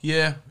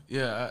 Yeah,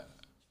 yeah.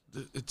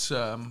 It's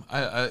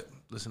I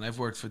listen. I've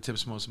worked for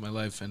tips most of my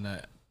life, and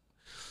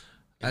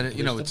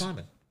you know, it's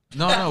Department.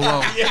 no.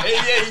 Well, Yeah,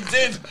 he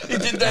did. He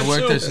did that I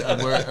worked too. as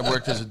I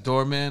worked as a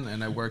doorman,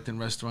 and I worked in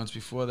restaurants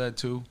before that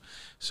too.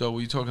 So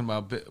we're talking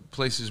about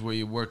places where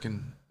you're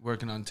working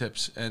on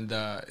tips, and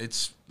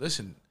it's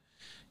listen.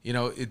 You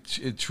know,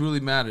 it truly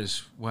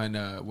matters when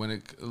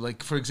it,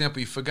 like, for example,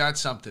 you forgot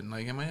something.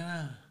 Like, am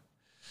I?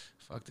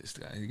 Fuck this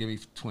guy. He gave me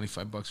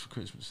 $25 for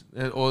Christmas.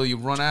 Or you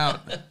run out.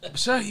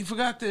 Sir, you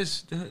forgot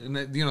this. And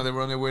then, you know, they're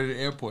on their way to the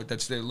airport.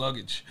 That's their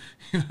luggage.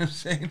 You know what I'm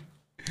saying?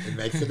 It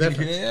makes a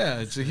difference. Yeah,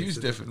 it's a huge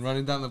difference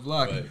running down the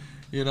block. Right.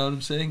 You know what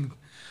I'm saying?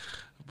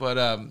 But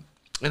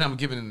and I'm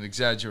giving an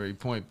exaggerated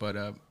point,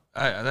 but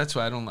that's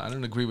why I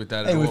don't agree with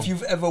that at Hey, all. if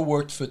you've ever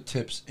worked for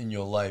tips in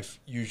your life,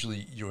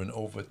 usually you're an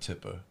over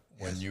tipper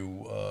when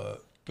you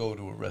go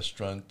to a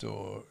restaurant,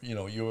 or, you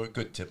know, you're a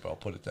good tipper. I'll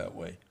put it that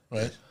way,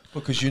 right?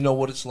 Because you know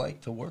what it's like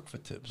to work for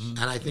tips. And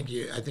I think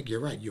you're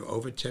right. You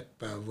over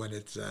tip when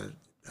it's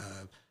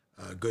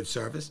good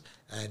service,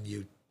 and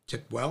you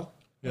tip well.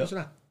 Yeah. What's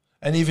that?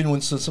 And even when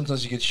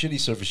sometimes you get shitty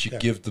service, you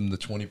give them the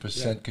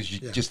 20% Yeah. because you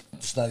Yeah. just,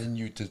 it's not in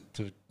you to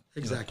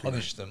Exactly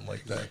punish them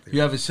like that.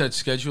 You have a set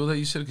schedule that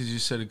you said, because you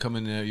said to come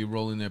in there, you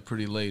roll in there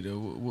pretty late.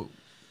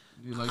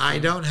 You like I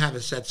that? don't have a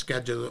set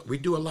schedule. We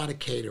do a lot of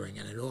catering,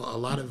 and a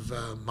lot of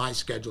my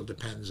schedule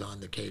depends on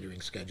the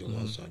catering schedule.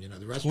 Also, you know,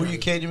 the Who restaurant. are you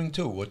catering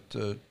to? What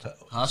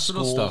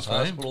Hospital schools, stuff,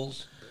 right?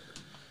 hospitals?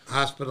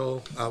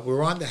 Hospital.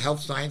 We're on the health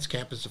science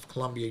campus of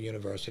Columbia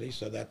University,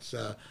 so that's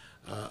a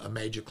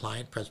major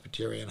client,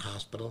 Presbyterian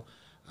Hospital.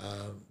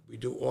 We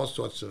do all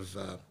sorts of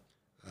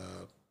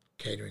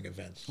catering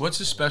events. What's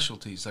the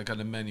specialties like on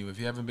the menu? If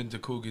you haven't been to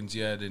Coogan's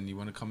yet and you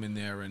want to come in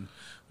there, and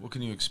what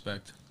can you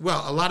expect?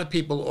 Well, a lot of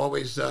people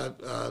always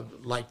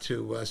like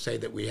to say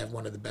that we have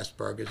one of the best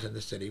burgers in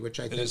the city, which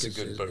I It think is a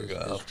good burger.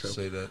 I'll have to true.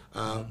 say that.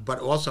 But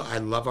also, I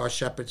love our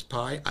shepherd's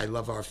pie. I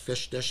love our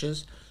fish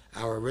dishes.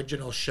 Our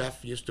original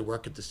chef used to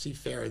work at the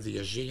Seafair of the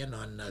Aegean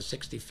on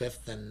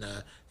 65th and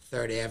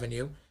 3rd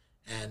Avenue,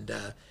 and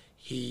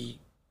he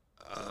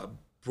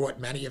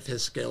brought many of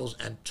his skills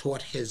and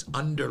taught his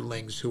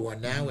underlings, who are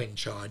now in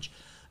charge.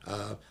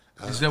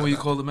 Is that what you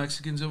call the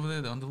Mexicans over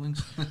there, the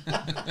underlings?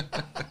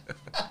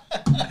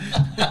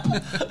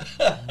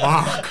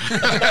 Mark.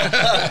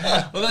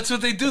 Well, that's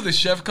what they do. The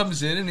chef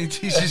comes in and he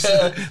teaches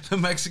the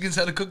Mexicans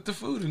how to cook the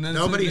food. And then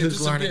Nobody they who's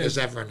learning disappear. is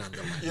ever an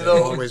underling. You They're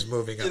know, always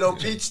moving up. You know,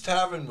 the- Pete's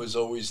Tavern was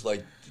always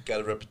like,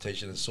 got a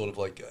reputation as sort of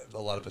like a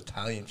lot of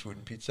Italian food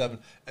in Pete's Tavern,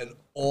 and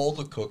all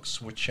the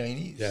cooks were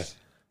Chinese. Yes.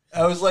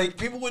 I was like,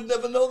 people would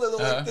never know that.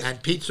 They're like,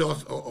 And Pete's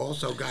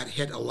also got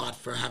hit a lot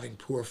for having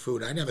poor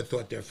food. I never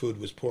thought their food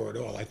was poor at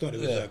all. I thought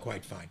it was Yeah.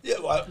 quite fine. yeah,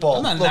 well,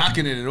 I'm not look,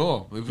 knocking it at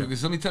all.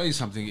 Because let me tell you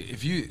something.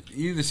 If you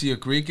either see a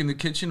Greek in the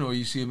kitchen or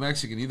you see a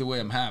Mexican, either way,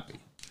 I'm happy.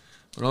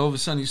 But all of a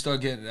sudden, you start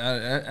getting,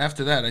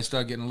 after that, I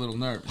start getting a little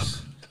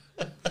nervous.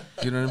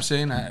 You know what I'm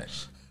saying?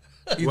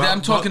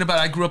 I'm talking about,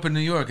 I grew up in New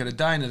York at a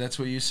diner. That's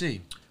what you see.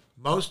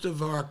 Most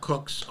of our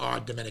cooks are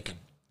Dominican.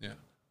 Yeah.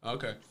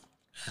 Okay.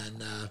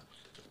 And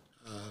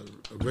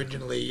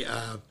originally,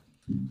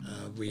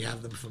 we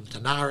have them from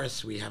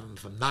Tanares, we have them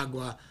from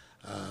Nagua,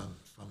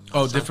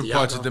 from Different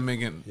parts of Santiago.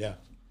 Dominican. Yeah.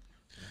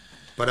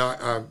 But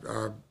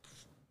our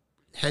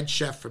head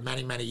chef for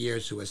many, many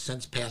years, who has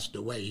since passed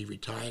away, he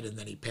retired and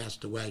then he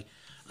passed away,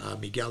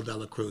 Miguel de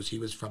la Cruz, he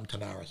was from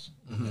Tanares.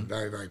 Mm-hmm. And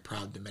very, very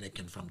proud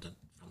Dominican from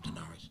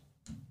Tanares.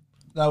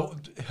 now,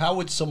 how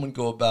would someone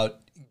go about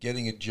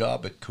getting a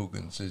job at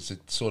Coogan's? Is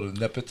it sort of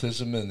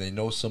nepotism and they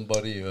know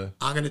somebody?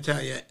 I'm going to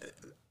tell you,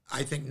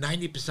 I think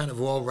 90%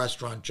 of all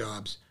restaurant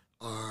jobs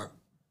are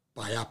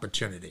by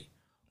opportunity.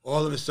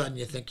 All of a sudden,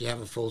 you think you have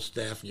a full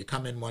staff, and you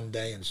come in one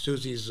day, and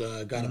Susie's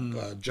got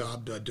a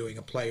job doing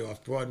a play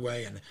off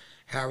Broadway, and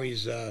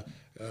Harry's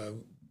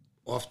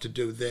off to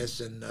do this,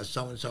 and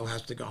so-and-so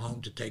has to go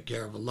home to take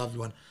care of a loved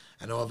one,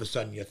 and all of a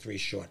sudden you're 3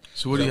 short.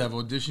 So what do you have,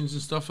 auditions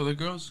and stuff for the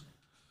girls?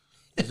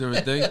 Is there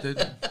a date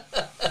that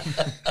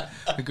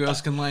the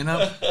girls can line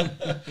up?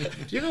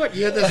 Do you know what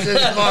year this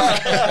is,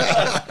 Mark?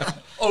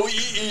 Oh,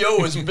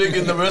 EEO is big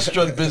in the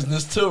restaurant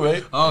business too,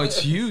 right? Oh, it's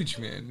huge,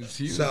 man. It's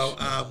huge. So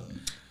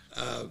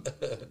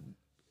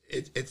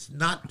it's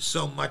not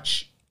so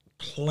much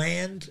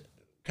planned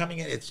coming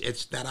in.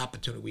 It's that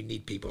opportunity. We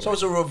need people. So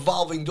it's a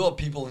revolving door.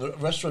 People in the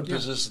restaurant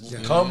business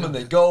come and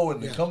they go,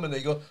 and they come and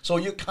they go. So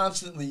you're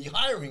constantly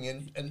hiring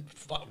and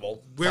firing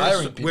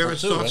people we're a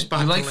too, soft right? spot.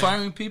 You to like land.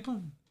 firing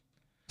people?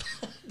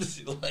 Does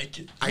he like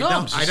it? I No,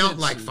 don't. I don't it's-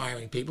 like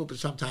firing people, but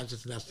sometimes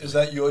it's necessary. Is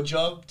that your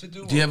job to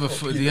do? Do you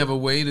have a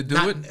way to do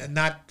it?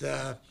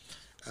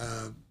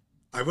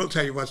 I will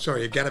tell you one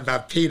story again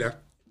about Peter.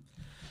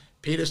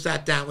 Peter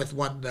sat down with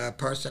one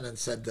person and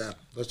said,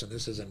 "Listen,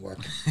 this isn't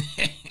working.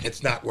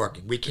 It's not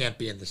working. We can't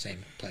be in the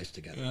same place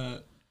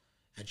together."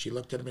 And she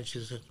looked at him and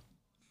she said,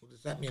 "Well,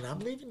 does that mean I'm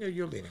leaving or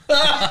you're leaving?"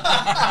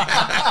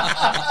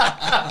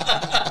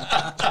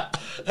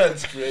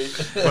 That's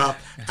great. Well,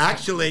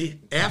 actually,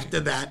 after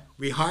that,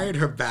 we hired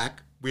her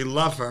back. We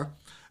love her.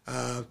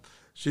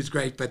 She's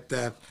great, but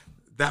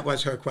that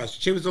was her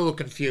question. She was a little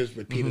confused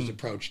with Peter's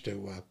approach to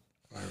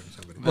firing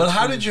somebody. But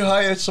how did you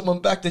hire someone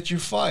back that you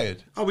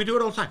fired? Oh, we do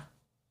it all the time.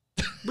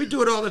 We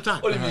do it all the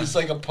time. What do you mean? It's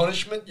like a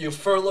punishment? You're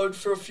furloughed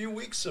for a few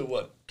weeks or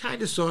what?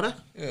 Kind of, sort of.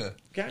 Yeah.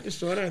 Kind of,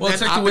 sort of. Well, Then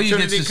it's like the way you get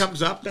opportunity sus-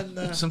 comes up,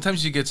 and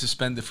Sometimes you get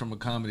suspended from a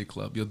comedy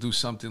club. You'll do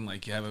something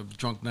like you have a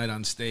drunk night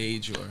on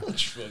stage, or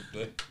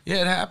yeah,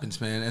 it happens,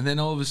 man. And then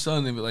all of a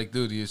sudden they be like,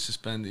 "Dude, you're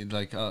suspended."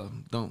 Like, I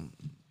don't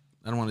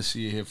want to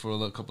see you here for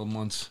a couple of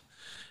months.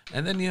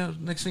 And then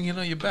next thing you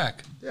know, you're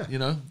back. Yeah.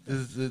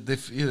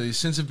 Your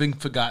sins have been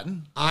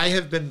forgotten. I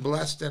have been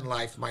blessed in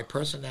life. My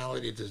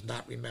personality does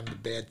not remember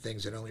bad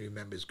things; it only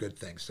remembers good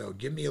things. So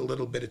give me a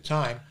little bit of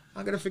time.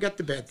 I'm going to forget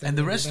the bad things. And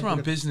the remember restaurant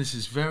the- business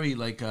is very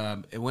like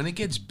when it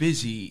gets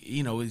busy.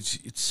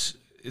 It's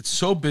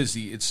so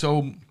busy. It's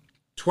so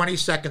 20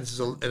 seconds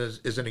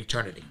is an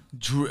eternity.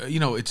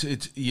 it's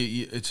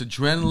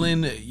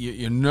adrenaline.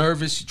 You're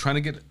nervous. You're trying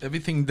to get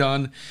everything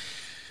done,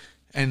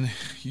 and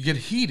you get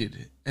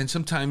heated. And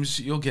sometimes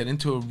you'll get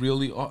into a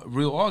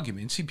real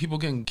argument. See people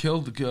getting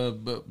killed,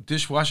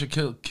 dishwasher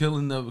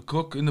killing the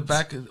cook in the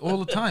back all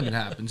the time. It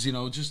happens,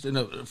 just in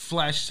a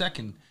flash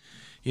second.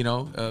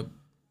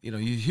 You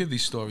hear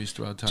these stories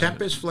throughout time.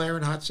 Tempers flare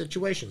in hot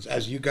situations,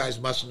 as you guys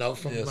must know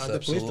from the police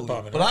absolutely.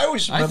 department. But I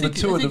always remember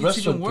too in the it's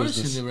even restaurant worse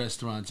business. in the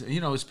restaurants.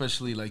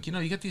 Especially like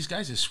you got these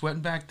guys that are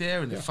sweating back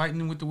there and they're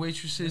fighting with the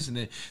waitresses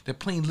and they're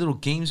playing little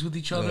games with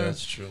each other. Yeah,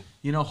 that's true.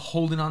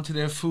 Holding on to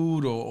their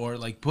food or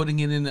like putting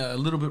it in a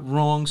little bit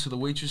wrong so the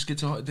waitress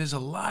gets. There's a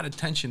lot of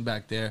tension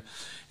back there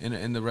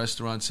in the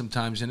restaurant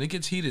sometimes, and it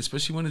gets heated,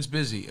 especially when it's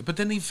busy. But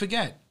then you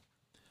forget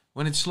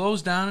when it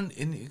slows down,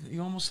 and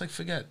you almost like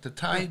forget. The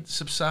tide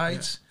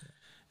subsides.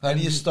 Yeah. How do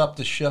you stop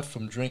the chef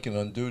from drinking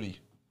on duty?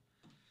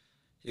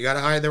 You got to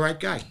hire the right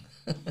guy.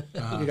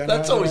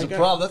 That's always a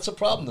problem. That's a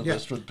problem in the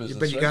restaurant business.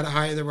 But you right? got to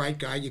hire the right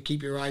guy. You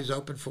keep your eyes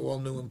open for all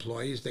new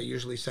employees. They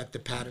usually set the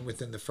pattern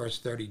within the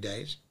first 30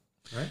 days.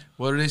 Right?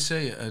 What do they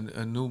say?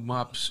 A new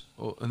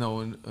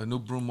a new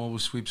broom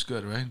always sweeps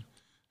good, right?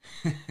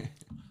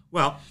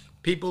 Well,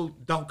 people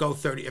don't go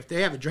 30. If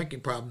they have a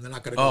drinking problem, they're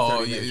not going to go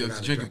 30 days it's without a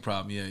a drinking drink.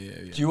 problem.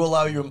 Yeah. Do you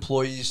allow your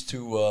employees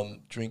to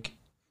drink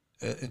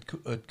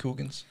at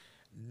Coogan's?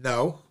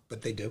 No,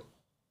 but they do.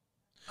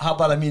 How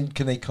about,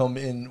 can they come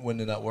in when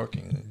they're not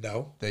working?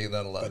 No. They're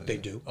not allowed. But they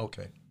do.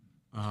 Okay.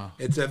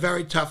 It's a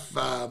very tough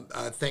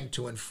thing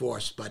to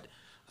enforce, but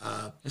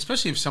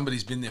Especially if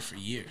somebody's been there for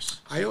years.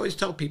 I always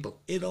tell people,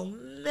 it'll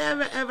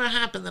never, ever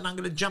happen that I'm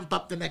going to jump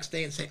up the next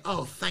day and say,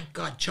 oh, thank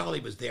God Charlie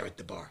was there at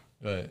the bar.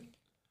 Right.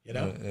 You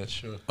know? Yeah,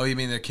 sure. Oh, you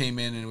mean they came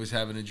in and was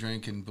having a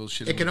drink and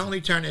bullshit? It can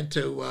only turn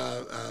into,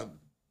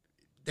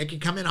 they can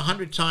come in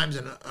 100 times,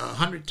 and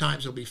 100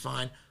 times will be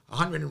fine.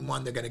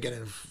 101, they're going to get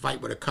in a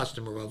fight with a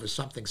customer over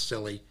something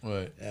silly,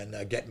 Right. and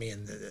get me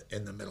in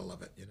the middle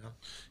of it.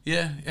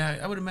 Yeah,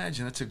 I would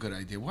imagine that's a good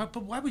idea.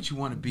 But why would you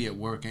want to be at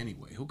work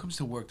anyway? Who comes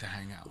to work to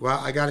hang out? Well,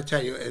 I got to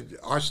tell you,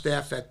 our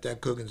staff at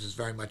Coogan's is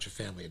very much a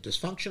family, a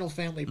dysfunctional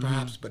family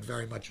perhaps, but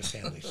very much a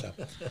family. So,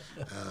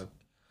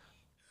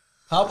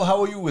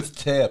 How are you with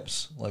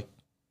tabs? Like,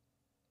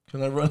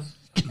 can I run?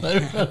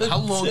 How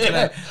long can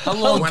I? How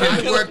long when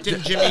can? I worked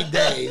in Jimmy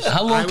Days,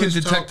 How long I can was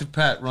Detective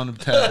Pat run a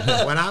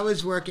tab? when I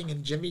was working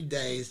in Jimmy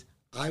Days,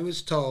 I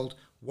was told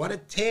what a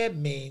tab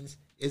means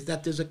is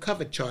that there's a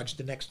cover charge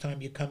the next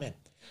time you come in.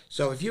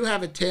 So if you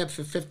have a tab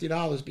for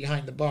 $50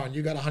 behind the bar and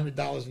you got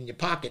 $100 in your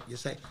pocket, you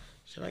say,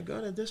 should I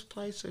go to this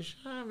place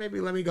or maybe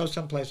let me go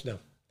someplace new?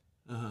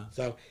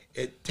 So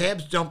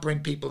tabs don't bring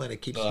people in.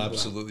 It keeps people out.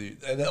 Absolutely.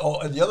 And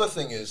the other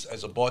thing is,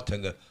 as a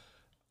bartender,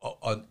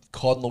 a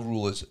cardinal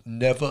rule is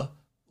never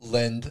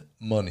lend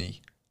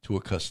money to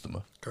a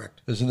customer.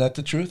 Correct. Isn't that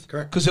the truth?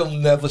 Correct. Because he'll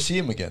never see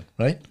him again,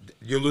 right?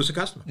 You lose a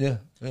customer. Yeah.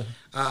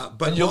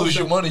 But And you'll lose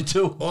your money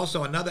too.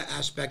 Also, another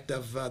aspect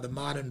of the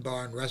modern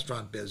bar and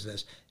restaurant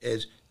business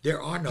is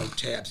there are no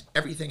tabs.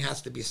 Everything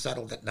has to be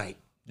settled at night.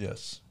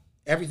 Yes.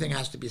 Everything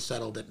has to be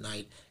settled at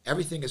night.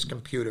 Everything is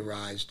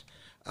computerized.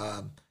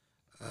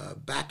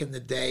 Back in the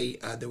day,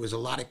 there was a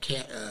lot of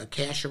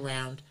cash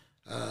around.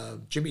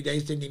 Jimmy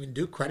Days didn't even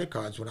do credit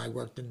cards. When I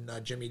worked in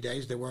Jimmy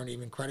Days, there weren't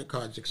even credit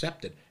cards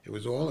accepted. It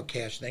was all a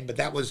cash thing, but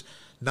that was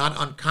not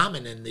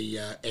uncommon in the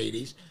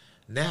 80s.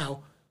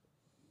 Now,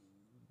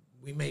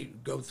 we may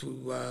go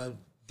through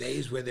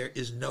days where there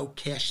is no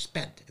cash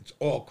spent. It's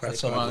all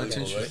credit That's cards.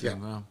 That's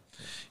interesting. Yeah. Wow.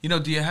 You know,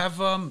 do you have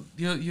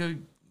you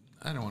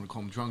I don't want to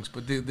call them drunks,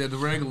 but they're the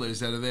regulars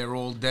that are there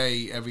all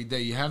day, every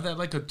day. You have that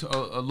like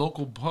a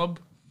local pub?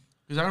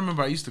 Because I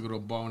remember I used to go to a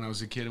bar when I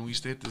was a kid, and we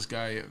used to hit this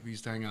guy. We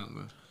used to hang out in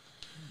the...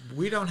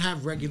 We don't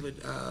have regular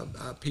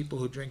people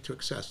who drink to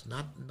excess.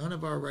 None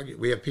of our regular.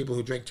 We have people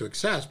who drink to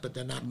excess, but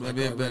they're not. Like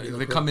our regular they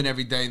group. come in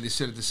every day. They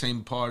sit at the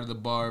same part of the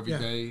bar every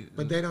day.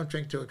 But they don't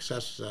drink to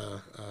excess,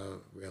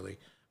 really.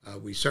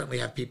 We certainly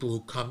have people who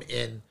come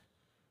in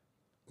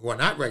who are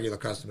not regular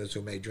customers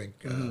who may drink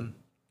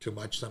too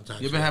much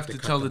sometimes. You ever have to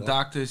tell the them off.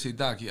 doctor, say,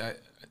 Doc,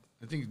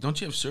 I think, don't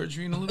you have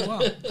surgery in a little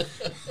while?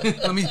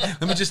 let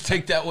me just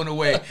take that one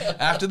away.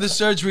 After the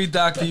surgery,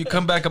 doctor, you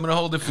come back, I'm going to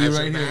hold it for you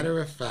right here. As a matter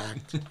of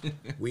fact,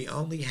 we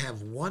only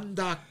have one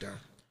doctor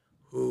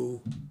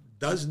who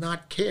does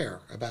not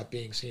care about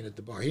being seen at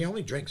the bar. He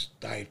only drinks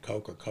Diet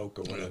Coke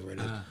or whatever it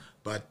is.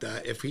 But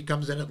if he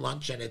comes in at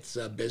lunch and it's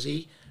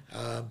busy,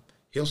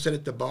 he'll sit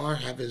at the bar,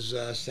 have his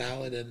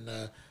salad and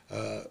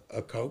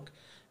a Coke.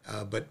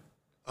 But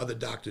other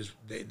doctors,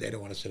 they don't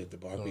want to sit at the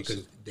bar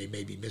because they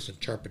may be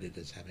misinterpreted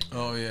as having.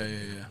 Oh, yeah.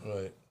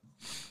 Right.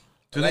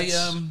 Do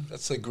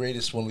That's the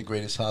greatest, one of the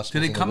greatest hospitals. do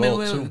they in come the in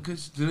world,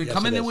 with? too. Do they Yes,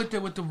 come in it there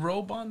is. with the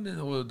robe on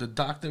or the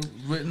doctor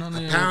written on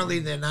there? Apparently,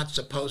 they're not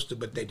supposed to,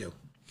 but they do.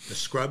 The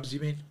scrubs,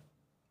 you mean?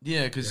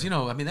 Yeah, because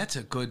I mean that's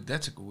a good.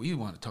 We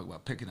want to talk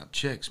about picking up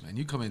chicks, man.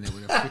 You come in there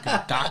with a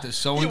freaking doctor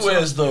so He and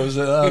wears so. those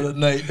out at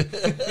night.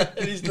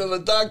 And he's still a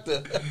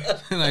doctor.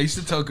 And I used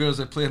to tell girls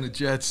I play on the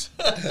Jets.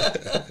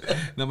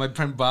 Now my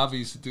friend Bobby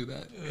used to do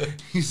that.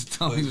 He used to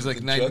tell me he was like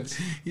the 90. Jets?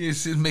 He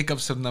used to make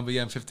up some number.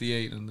 Yeah, I'm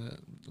 58 on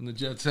the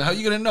Jets. So how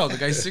you gonna know? The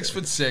guy's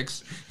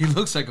 6'6". He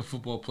looks like a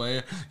football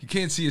player. You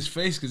can't see his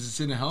face because it's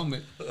in a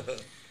helmet.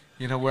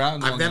 You know, we're out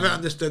in I've Long never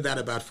Island. understood that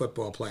about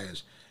football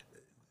players.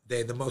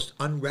 They're the most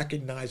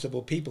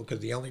unrecognizable people because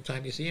the only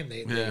time you see them,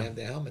 they have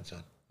their helmets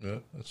on. Yeah,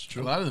 that's A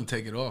true. lot of them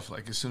take it off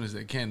like as soon as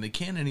they can. They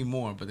can't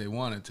anymore, but they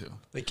wanted to.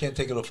 They can't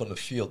take it off on the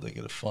field. They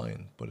get a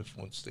fine. But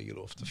once they get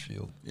off the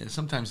field, Yeah,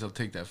 sometimes they'll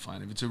take that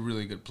fine if it's a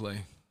really good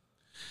play.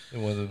 they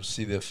want them to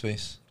see their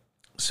face.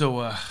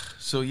 So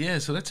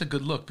that's a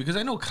good look because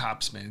I know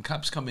cops, man.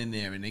 Cops come in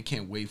there and they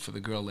can't wait for the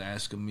girl to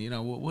ask them,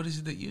 what is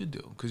it that you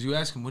do? Because you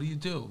ask them, what do you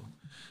do?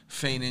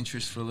 Feign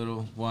interest for a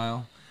little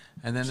while,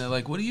 and then they're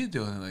like, what do you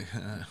do? And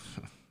they're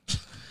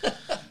like,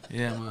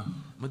 yeah,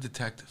 I'm a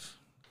detective.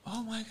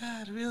 Oh my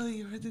God, really?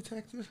 You're a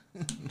detective?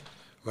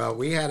 Well,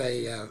 we had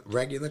a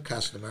regular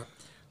customer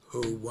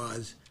who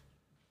was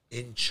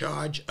in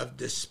charge of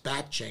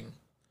dispatching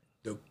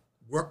the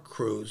work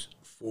crews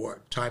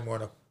for Time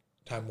Warner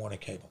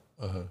Cable.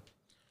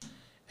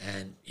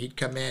 And he'd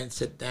come in,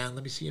 sit down,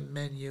 let me see a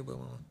menu. Blah,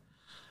 blah, blah.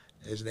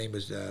 His name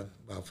was, I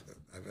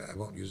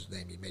won't use his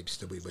name, he may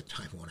still be with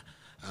Time Warner.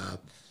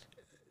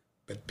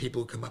 But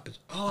people would come up and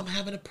say, I'm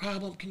having a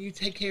problem, can you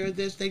take care of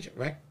this?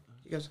 Right?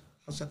 He goes,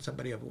 I'll send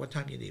somebody over. What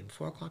time do you need him?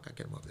 4 o'clock? I'll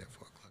get him over there at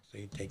 4 o'clock. So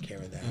he'd take care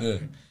of that. Yeah.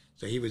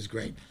 So he was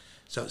great.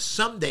 So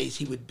some days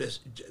he would be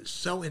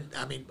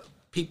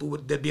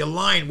there'd be a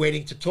line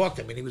waiting to talk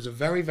to him. And he was a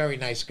very, very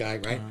nice guy,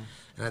 right?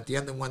 And at the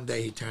end of one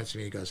day, he turns to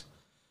me and he goes,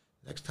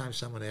 next time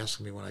someone asks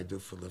me what I do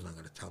for a living, I'm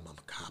going to tell them I'm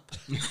a cop.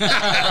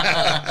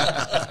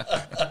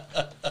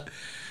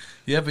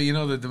 Yeah, but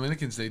the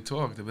Dominicans, they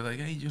talk. They'll be like,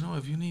 hey,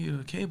 if you need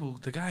a cable,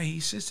 the guy, he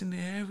sits in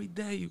there every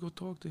day. You go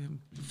talk to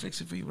him. He'll fix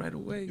it for you right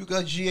away. You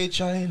got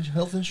GHI and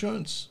health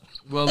insurance.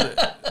 Well,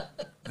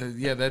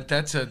 yeah,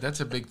 that's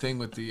a big thing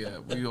with the.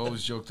 We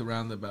always joked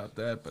around about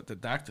that, but the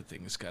doctor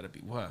thing has got to be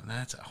what?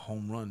 That's a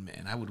home run,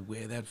 man. I would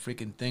wear that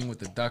freaking thing with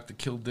the Dr.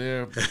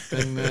 Kildare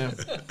thing there.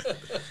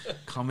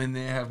 Come in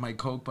there, have my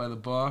Coke by the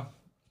bar.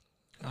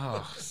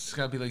 Oh, it's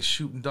got to be like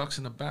shooting ducks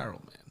in a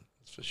barrel, man.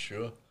 That's for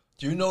sure.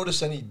 Do you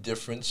notice any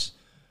difference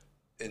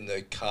in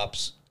the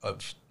cops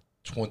of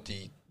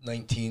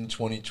 2019,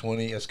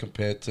 2020 as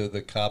compared to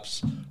the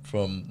cops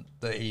from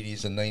the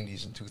 80s and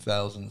 90s and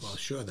 2000s? Well,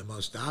 sure. The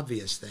most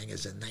obvious thing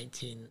is in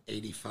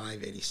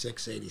 1985,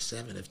 86,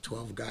 87, if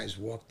 12 guys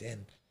walked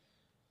in,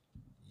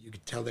 you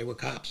could tell they were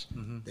cops.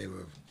 They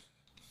were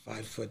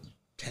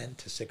 5'10"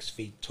 to 6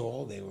 feet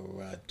tall. They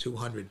were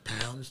 200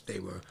 pounds. They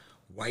were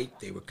white.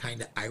 They were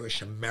kind of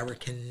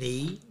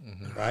Irish-American-y,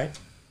 right?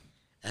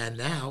 And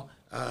now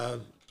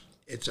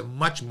it's a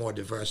much more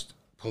diverse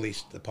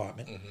police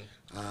department.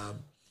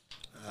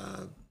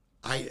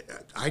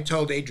 I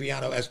told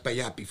Adriano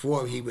Espaillat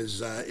before he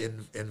was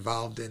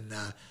involved in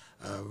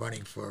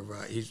running for,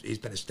 he's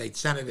been a state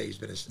senator, he's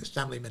been an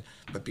assemblyman,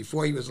 but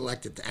before he was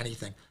elected to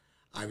anything,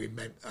 I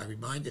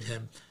reminded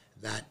him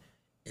that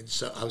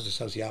I was a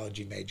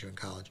sociology major in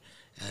college,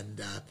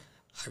 and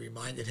I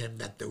reminded him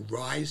that the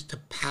rise to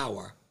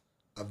power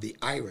of the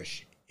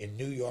Irish in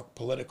New York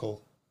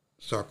political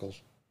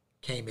circles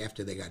came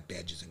after they got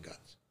badges and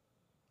guns.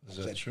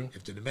 Is that true?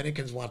 If the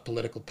Dominicans want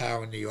political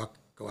power in New York,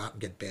 go out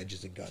and get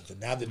badges and guns. And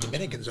now the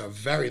Dominicans are a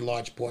very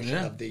large portion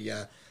Yeah. of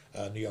the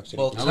New York City.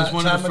 Well, I was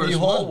one of the Tammany first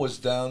Hall one. was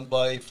down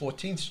by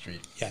 14th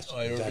Street. yes,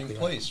 Irving exactly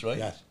Place, right?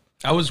 Yes.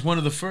 I was one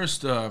of the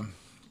first, and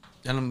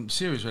I'm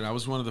serious, right? I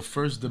was one of the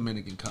first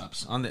Dominican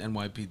cops on the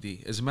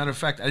NYPD. As a matter of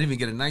fact, I didn't even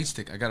get a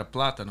nightstick. I got a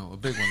plátano, a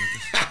big one.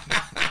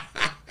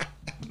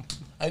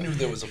 I knew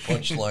there was a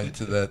punchline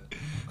to that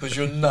because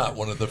you're not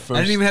one of the first.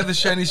 I didn't even have the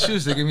shiny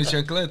shoes. They gave me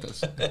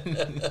chancletas.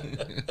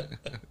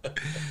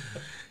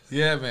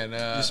 Yeah,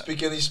 man. You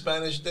speak any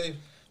Spanish, Dave?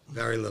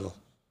 Very little.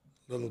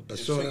 Little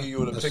basura, figure you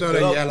would've picked basura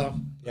it up. yellow.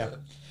 Yeah.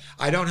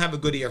 I don't have a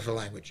good ear for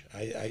language.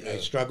 I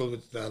struggled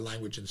with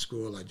language in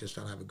school. I just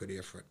don't have a good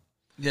ear for it.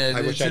 Yeah,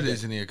 I wish I it did.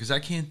 is in here because I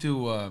can't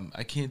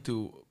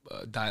do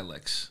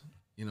dialects.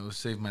 You know, to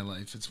save my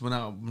life. It's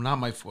not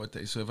my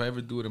forte. So if I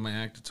ever do it in my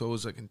act, it's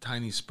always like in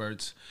tiny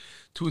spurts,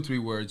 2 or 3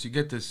 words. You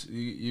get this,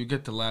 you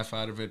get the laugh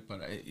out of it,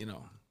 but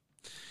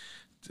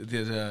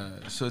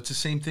so it's the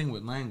same thing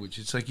with language.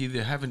 It's like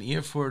either have an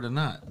ear for it or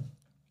not.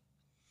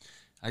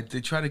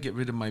 They try to get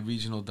rid of my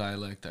regional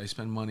dialect. I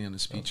spend money on a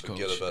speech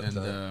coach, forget about and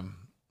that.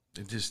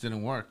 it just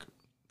didn't work.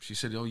 She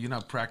said, "Oh, you're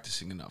not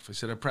practicing enough." I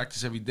said, "I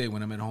practice every day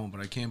when I'm at home,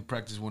 but I can't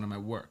practice when I'm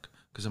at work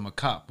because I'm a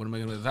cop. What am I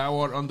going to do? Thou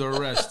art under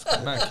arrest.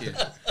 Come back here."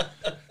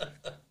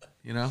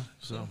 You know,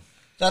 so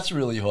That's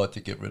really hard to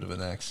get rid of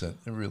an accent.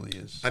 It really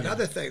is.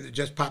 Another thing that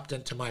just popped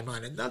into my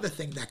mind, another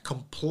thing that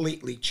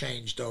completely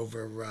changed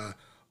over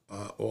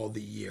all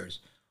the years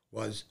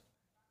was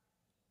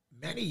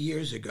many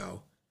years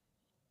ago,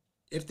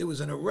 if there was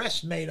an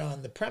arrest made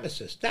on the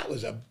premises, that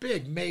was a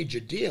big,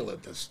 major deal.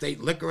 The state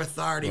liquor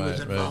authority was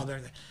Right, involved in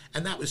it,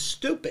 and that was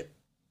stupid.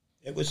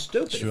 It was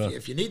stupid. Sure.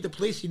 If you need the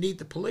police, you need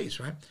the police,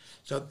 right?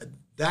 So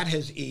that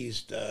has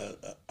eased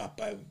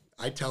up.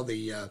 I tell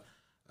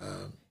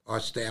our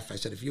staff, I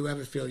said, if you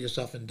ever feel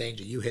yourself in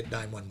danger, you hit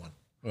 911.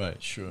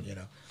 Right, sure. You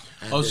know.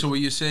 And Oh, so what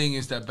you're saying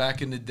is that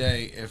back in the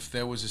day, if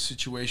there was a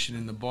situation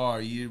in the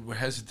bar, you were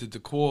hesitant to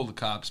call the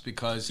cops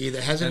because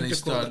Either hesitant then they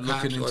to call start the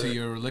cops looking or into they-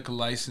 your liquor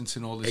license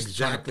and all this,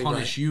 Exactly trying to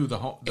punish right.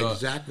 you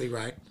exactly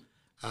right.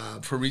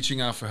 for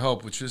reaching out for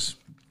help, which is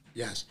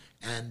Yes,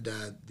 and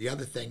the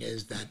other thing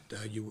is that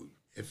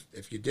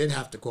if you did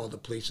have to call the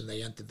police and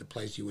they entered the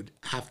place, you would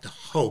have to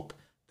hope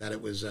that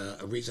it was a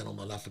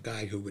reasonable enough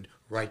guy who would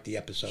write the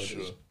episode that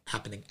was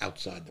happening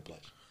outside the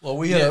place. Well,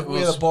 we had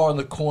a bar on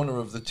the corner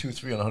of the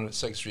 2-3 on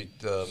 102nd Street,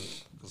 it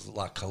was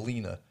La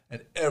Colina,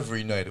 and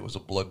every night it was a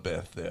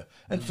bloodbath there.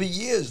 And for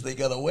years they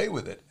got away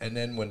with it. And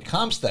then when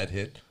Comstat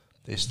hit,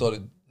 they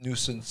started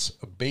nuisance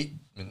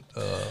abatement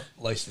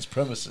licensed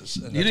premises.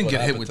 And you that's didn't what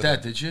get hit happened with to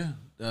that, them. did you?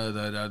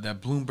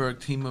 That Bloomberg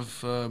team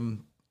of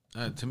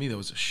to me that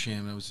was a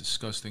sham. That was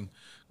disgusting.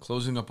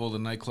 Closing up all the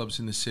nightclubs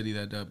in the city.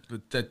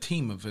 That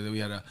team of we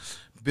had a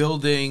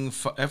building,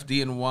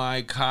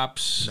 FDNY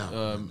cops.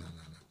 No.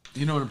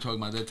 You know what I'm talking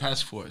about? The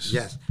task force.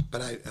 Yes, but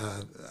it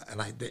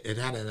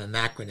had an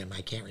acronym.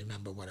 I can't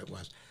remember what it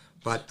was,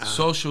 but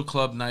Social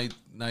Club Night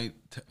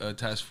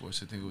Task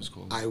Force, I think it was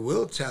called. I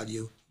will tell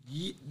you,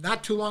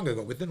 not too long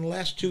ago, within the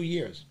last 2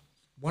 years,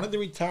 one of the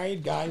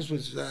retired guys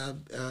was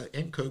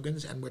in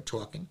Coogan's, and we're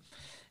talking,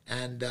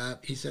 and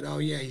he said, "Oh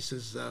yeah," he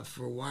says,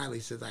 "for a while,"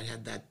 he says, "I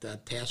had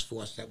that task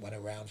force that went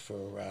around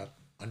for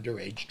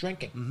underage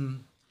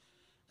drinking,"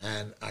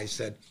 and I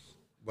said,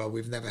 "Well,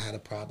 we've never had a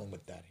problem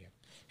with that here."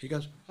 He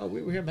goes, "Oh,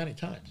 we were here many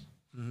times."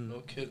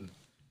 No kidding.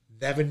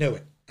 Never knew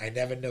it. I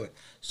never knew it.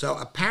 So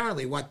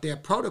apparently what their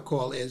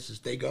protocol is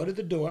they go to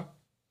the door.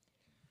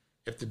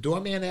 If the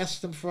doorman asks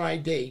them for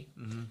ID,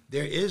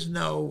 there is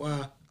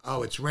no,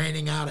 it's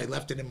raining out. I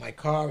left it in my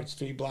car. It's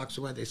 3 blocks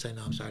away. They say,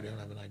 "No, I'm sorry, I don't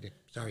have an ID.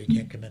 Sorry, you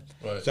can't come in."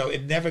 Right. So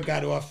it never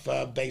got off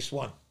base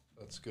 1.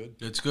 That's good.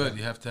 It's good.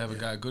 You have to have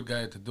a good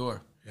guy at the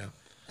door. Yeah.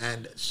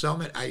 And so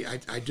many,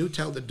 I do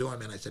tell the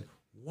doorman, I said,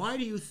 "Why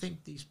do you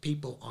think these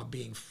people are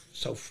being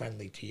so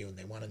friendly to you and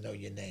they want to know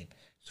your name?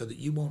 So that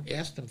you won't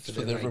ask them for,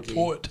 For their the ID,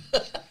 report.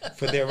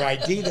 for their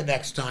ID the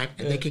next time,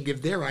 and they can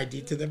give their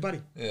ID to their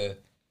buddy." Yeah,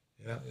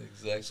 You know?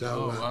 exactly.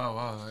 So, Oh,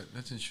 wow.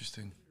 That's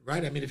interesting.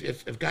 right? I mean,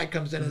 if a guy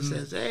comes in and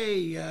says,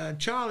 "Hey,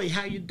 Charlie,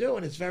 how you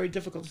doing?" It's very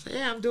difficult to say,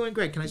 "Yeah, I'm doing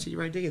great. Can I see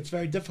your ID?" It's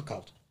very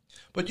difficult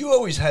But you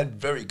always had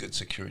very good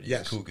security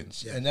Yes. at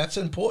Coogan's, Yes. and that's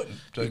important.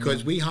 I because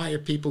mean, we hire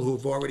people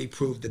who've already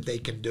proved that they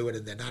can do it,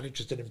 and they're not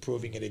interested in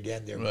proving it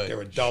again. They're right,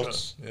 they're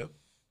adults. sure, Yep.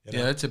 You know?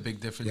 Yeah, that's a big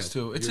difference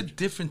Yeah, too. It's a huge.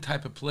 different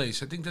type of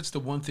place. I think that's the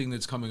one thing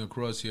that's coming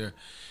across here.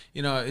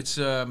 You know, it's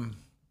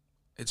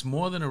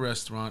more than a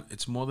restaurant.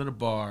 It's more than a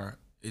bar.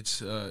 It's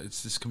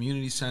this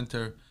community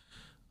center.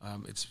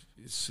 It's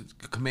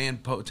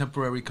a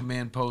temporary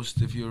command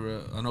post if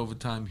you're on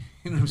overtime.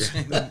 You know what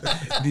I'm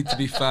saying? Need to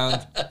be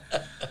found.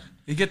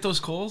 You get those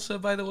calls,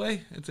 by the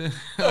way?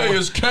 Hey,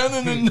 is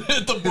Cannon in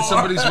at the bar?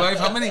 Somebody's wife.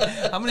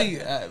 How many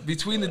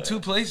between the two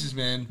places,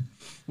 man?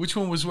 Which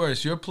one was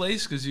worse? Your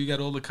place, because you got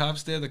all the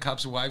cops there. The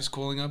cops' wives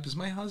calling up. Is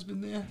my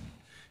husband there?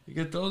 You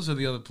get those or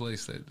the other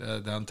place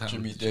that downtown?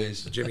 Jimmy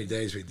Days. Jimmy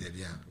Days we did,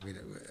 yeah.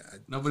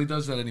 Nobody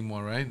does that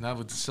anymore, right? Not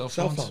with the cell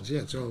phones. Cell phones,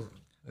 yeah. So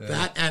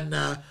that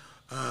and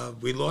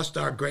we lost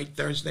our great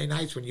Thursday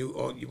nights when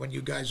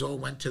you guys all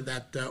went to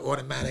that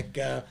automatic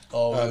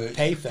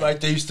pay thing.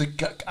 Right, they used to.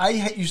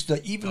 Used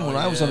to even when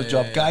I was on a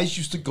job, guys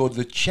used to go to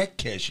the check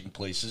cashing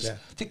places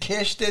to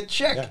cash their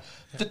check. Yeah.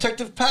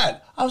 Detective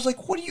Pat, I was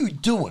like, "What are you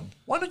doing?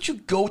 Why don't you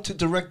go to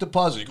direct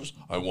deposit?" He goes,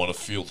 "I want to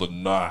feel the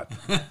knot."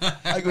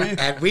 I go,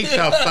 And we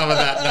felt some of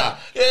that knot.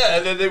 yeah,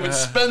 and then they would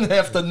spend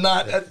half the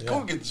knot at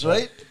Coogan's,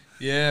 right?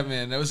 Yeah,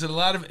 man. There was a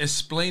lot of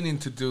explaining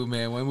to do,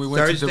 man, when we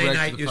went to Thursday direct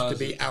night deposit. used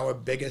to be our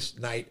biggest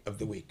night of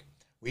the week.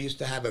 We used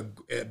to have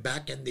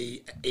back in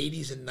the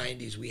 80s and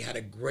 90s, we had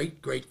a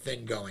great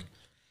thing going.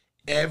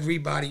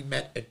 Everybody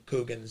met at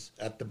Coogan's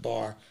at the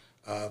bar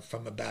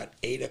from about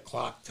 8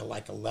 o'clock to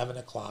like 11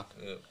 o'clock,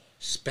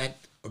 spent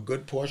a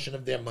good portion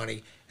of their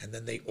money, and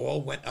then they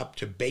all went up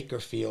to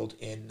Bakerfield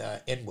in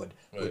Inwood,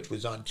 which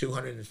was on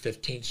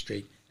 215th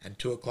Street, and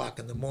 2 o'clock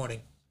in the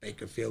morning,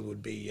 Bakerfield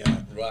would be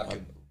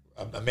Rocking.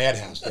 a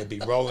madhouse. They'd be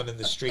rolling in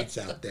the streets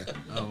out there.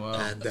 Oh, wow.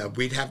 And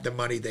we'd have the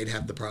money, they'd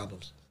have the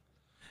problems.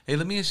 Hey,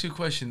 let me ask you a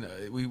question.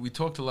 We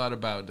talked a lot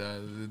about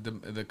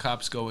the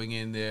cops going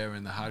in there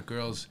and the hot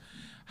girls.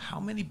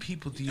 How many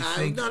people do you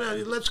think? No,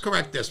 let's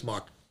correct this,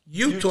 Mark.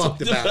 You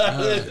talked about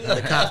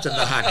the cops and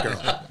the hot girl.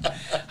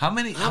 I'm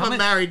a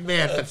married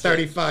man for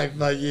 35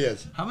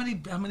 years. How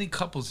many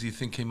couples do you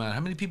think came out? How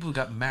many people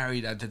got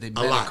married that they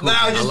met? A lot.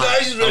 Now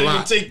he's ready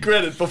lot. to take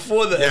credit.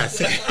 Before that, Yes,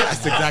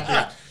 that's exactly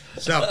right.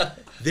 So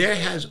there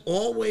has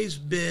always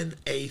been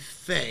a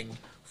thing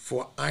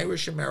for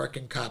Irish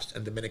American cops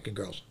and Dominican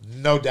girls,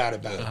 no doubt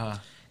about it.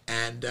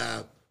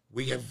 And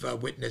we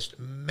have witnessed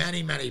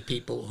many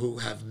people who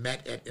have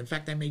met at. In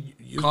fact, I made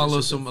a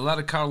lot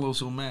of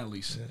Carlos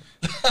O'Malley's.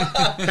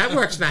 That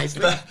works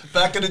nicely.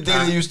 back in the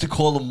day, they used to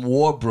call them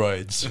war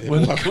brides.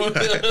 When the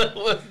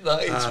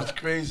Heights was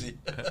crazy.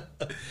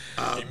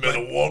 He met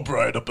a war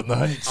bride up in the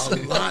Heights. A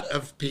lot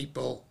of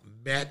people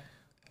met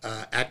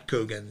at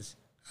Coogan's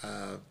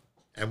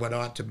and went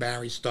on to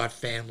marry, start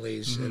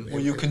families. Were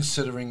you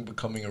considering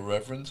becoming a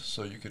reverend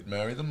so you could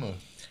marry them? Or?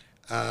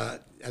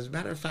 As a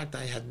matter of fact,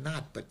 I had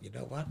not, but you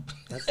know what?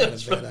 That's not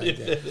a bad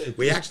idea.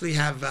 We actually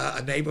have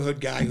a neighborhood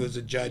guy who's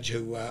a judge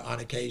who, on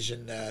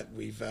occasion,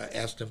 we've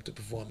asked him to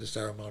perform the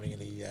ceremony,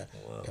 and he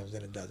comes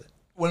in and does it.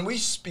 When we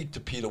speak to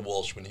Peter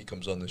Walsh when he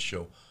comes on this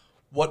show,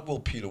 what will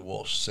Peter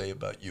Walsh say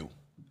about you?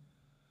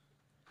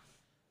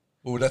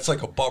 Oh, that's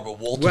like a Barbara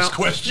Walters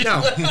question.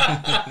 No.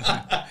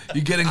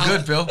 You're getting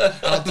good, Bill.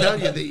 I'll tell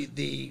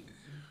you,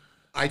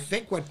 I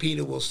think what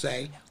Peter will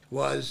say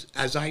was,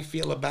 as I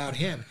feel about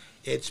him,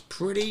 it's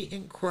pretty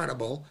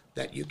incredible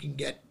that you can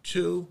get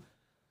two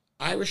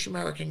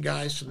Irish-American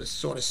guys from a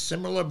sort of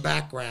similar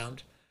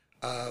background,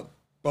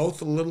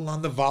 both a little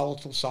on the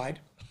volatile side,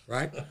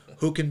 right,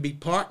 who can be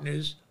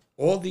partners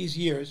all these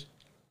years,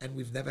 and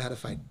we've never had a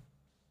fight.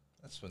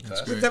 That's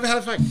fantastic. We've never had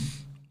a fight.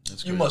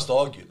 You must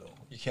argue, though.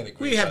 You can't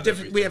agree. We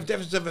have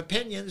difference of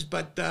opinions,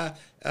 but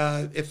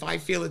if I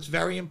feel it's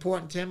very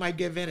important to him, I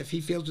give in. If he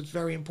feels it's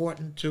very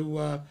important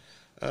to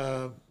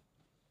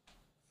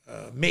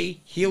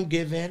me, he'll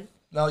give in.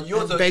 Now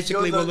we'll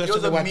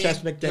listen to what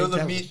Tess McDade You're the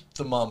tells meat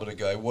thermometer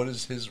guy. What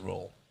is his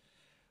role?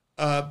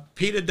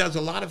 Peter does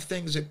a lot of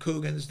things at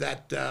Coogan's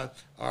that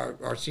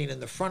are seen in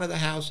the front of the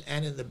house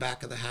and in the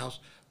back of the house,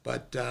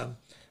 but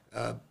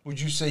would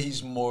you say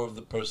he's more of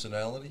the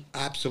personality?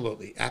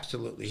 Absolutely.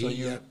 So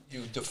you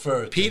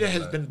defer to Peter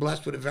him, has been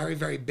blessed with a very,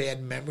 very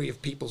bad memory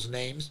of people's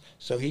names,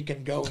 so he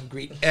can go and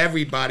greet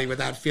everybody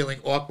without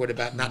feeling awkward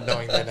about not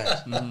knowing their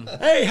names.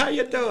 Hey, how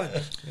you doing?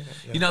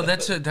 You know,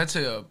 it's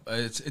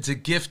a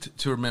gift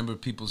to remember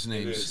people's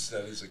names.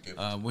 That is a gift.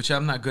 Which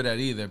I'm not good at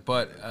either.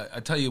 But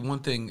I tell you one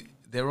thing: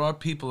 there are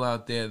people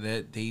out there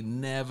that they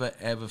never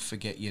ever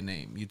forget your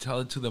name. You tell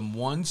it to them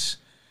once,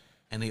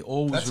 and they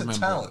always That's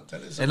remember. a talent.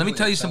 That is and let me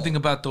tell you something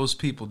about those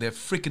people. They're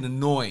freaking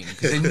annoying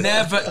because they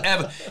never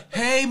ever.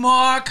 Hey,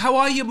 Mark, how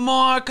are you,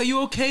 Mark? Are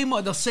you okay,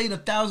 Mark? They'll say it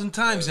 1,000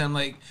 times, and I'm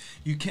like,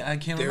 I can't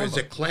remember. There is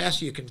a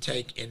class you can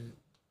take in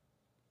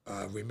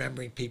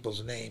remembering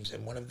people's names,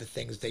 and one of the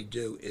things they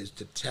do is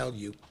to tell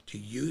you to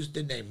use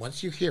the name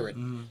once you hear it,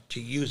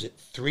 to use it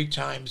 3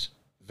 times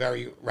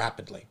very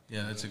rapidly.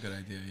 Yeah, that's a good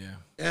idea.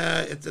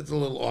 Yeah. It's a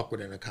little awkward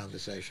in a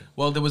conversation.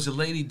 Well, there was a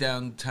lady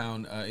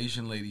downtown,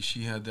 Asian lady.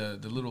 She had the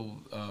little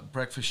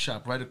breakfast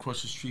shop right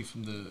across the street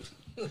from the.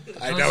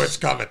 I know it's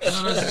coming.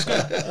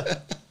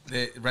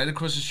 Right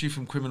across the street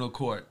from criminal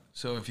court.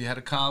 So if you had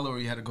a collar or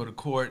you had to go to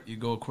court, you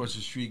go across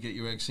the street, get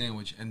your egg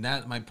sandwich. And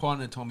that my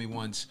partner told me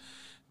once,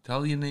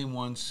 tell your name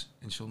once,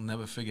 and she'll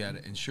never forget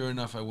it. And sure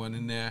enough, I went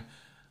in there.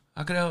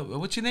 How could I help?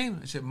 What's your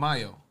name? I said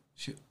Mayo.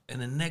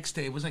 And the next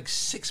day, it was like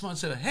 6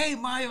 months later. Hey,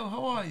 Mayo,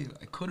 how are you?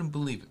 I couldn't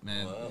believe it,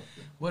 man.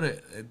 Wow.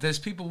 There's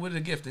people with a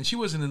gift, and she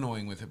wasn't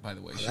annoying with it, by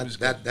the way.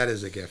 That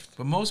is a gift.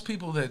 But most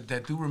people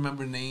that do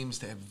remember names,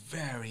 they're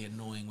very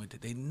annoying with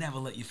it. They never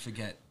let you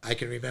forget. I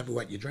can remember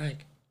what you drank.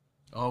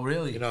 Oh,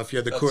 really? You know, if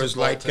you're the Coors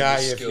Light guy,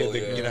 if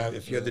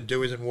you're the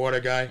Dewey's and Water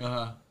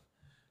guy.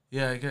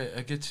 Yeah,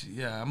 I get you.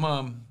 Yeah,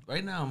 I'm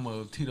right now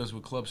I'm Tito's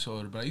with club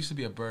soda, but I used to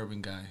be a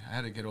bourbon guy. I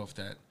had to get off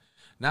that.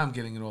 Now I'm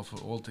getting it off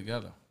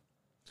altogether.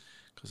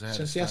 Cause I had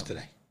Since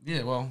yesterday.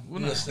 Yeah, well, we're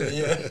not, It's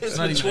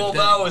not been even 12 a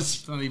day. hours.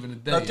 It's not even a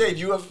day. Now, Dave,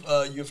 you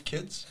have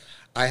kids?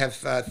 I have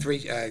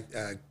 3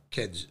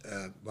 kids.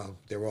 Well,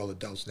 they're all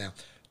adults now.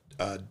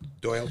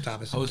 Doyle,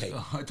 Thomas, and Jose, Kate.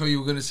 I thought you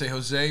were going to say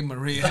Jose,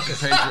 Maria, and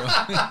Pedro.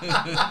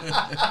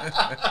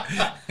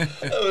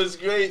 That was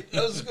great.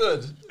 That was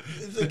good.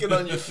 Thinking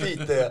on your feet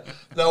there.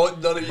 Now,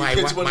 none of your My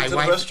kids wi- went my into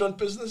wife- the restaurant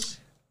business?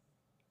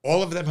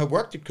 All of them have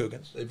worked at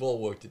Coogan's. They've all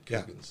worked at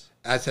Yeah. Coogan's.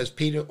 As has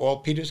Peter. All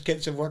Peter's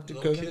kids have worked at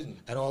No Coogan's. kidding.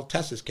 And all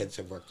Tessa's kids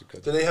have worked at Do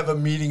Coogan's. they have a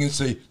meeting and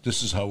say,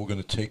 this is how we're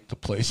going to take the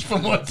place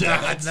from our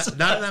dads?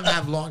 None of them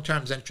have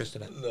long-term interest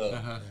in it.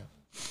 No.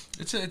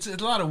 It's a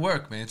lot of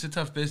work, man. It's a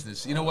tough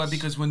business. You know why?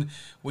 Because when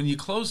you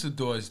close the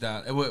doors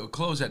down,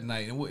 close at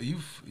night,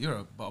 and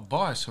you're a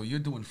bar, so you're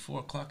doing 4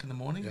 o'clock in the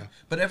morning. Yeah.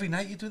 But every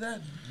night you do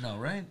that? No,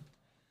 right?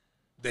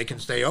 They can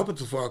stay open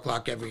till 4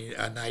 o'clock every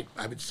night.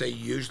 I would say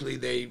usually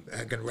they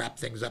can wrap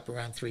things up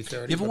around 3:30.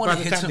 You ever But wanna by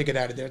the hit time some- they get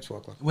out of there, it's 4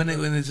 o'clock. When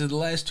there's the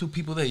last 2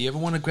 people there, you ever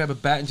want to grab a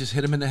bat and just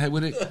hit them in the head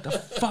with it? The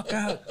fuck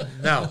out!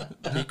 No,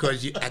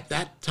 because at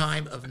that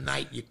time of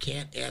night, you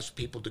can't ask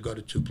people to go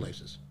to 2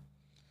 places.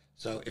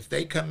 So if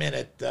they come in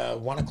at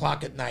 1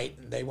 o'clock at night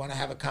and they want to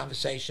have a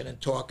conversation and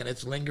talk and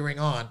it's lingering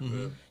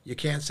on, you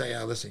can't say,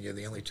 "Oh, listen, you're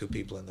the only 2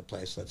 people in the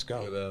place. Let's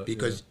go," Get out,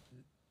 because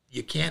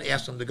you can't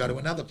ask them to go to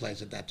another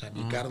place at that time.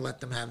 You got to let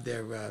them have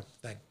their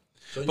thing.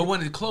 So But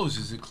when it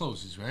closes,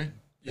 right?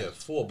 Yeah,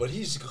 4. But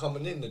he's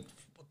coming in at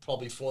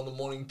probably 4 in the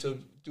morning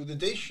to do the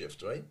day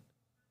shift, right?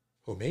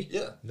 Who, me?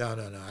 Yeah. No.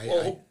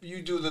 Well,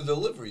 you do the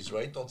deliveries,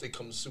 right? Don't they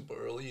come super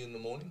early in the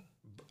morning?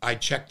 I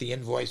check the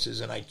invoices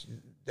and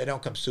they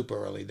don't come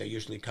super early. They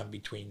usually come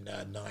between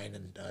 9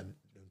 and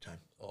noontime.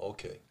 Oh,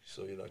 okay.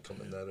 So you're not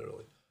coming that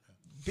early.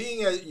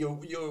 Being at,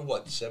 you're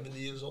what, 70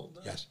 years old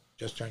now? Yes,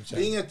 just turned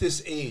 7. Being at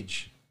this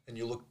age, and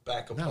you look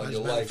back No, upon as a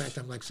your matter of life, fact,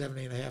 I'm like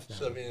 70 and a half now.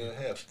 70 and a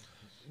half.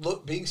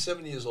 Look, being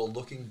 70 years old,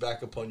 looking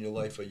back upon your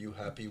life, are you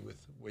happy with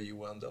where you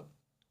wound up?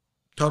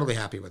 Totally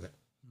happy with it.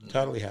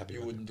 Totally happy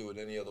You with it. wouldn't do it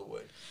any other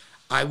way.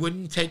 I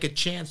wouldn't take a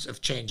chance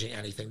of changing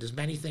anything. There's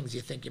many things you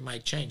think you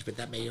might change, but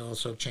that may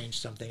also change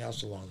something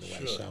else along the way.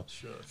 Sure, So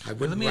sure. I Let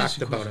wouldn't me rock ask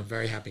you the a boat. question. I'm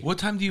very happy. What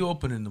time do you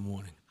open in the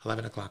morning?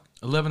 11 o'clock.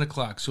 11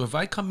 o'clock. So if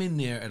I come in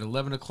there at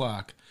 11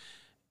 o'clock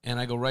and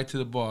I go right to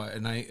the bar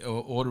and I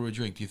order a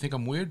drink, do you think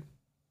I'm weird?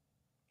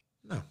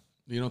 No.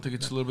 You don't think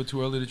it's a little bit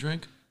too early to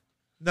drink?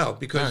 No,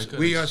 because All right,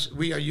 good.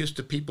 we are used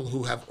to people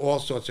who have all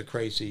sorts of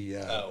crazy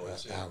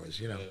Hours, hours,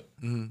 you know.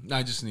 Mm-hmm.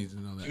 I just need to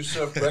know Do you that.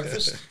 serve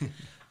breakfast?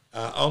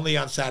 Only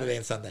on Saturday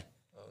and Sunday.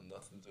 Oh,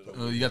 nothing to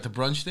do. You got the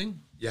brunch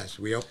thing? Yes,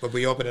 but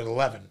we open at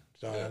 11.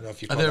 So I don't know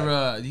if you Are call there?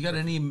 that. You got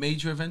any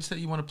major events that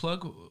you want to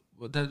plug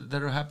that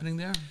are happening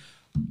there?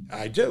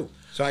 I do.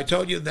 So I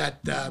told you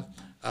that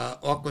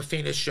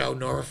Aquafina's show,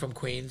 Nora from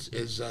Queens,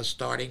 is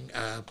starting,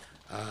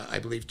 I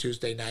believe,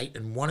 Tuesday night.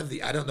 And one of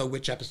the, I don't know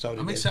which episode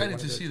I'm it is. but excited one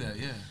to of the- see that.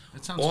 Yeah,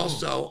 that sounds cool.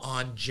 Also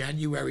on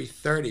January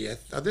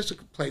 30th, this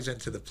plays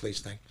into the police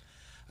thing.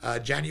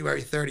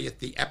 January 30th,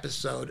 the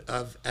episode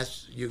of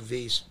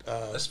SUV's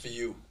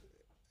SVU.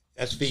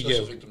 SVU,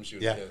 Special Victims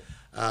Unit,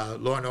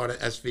 Law and Order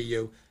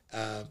SVU,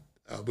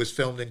 was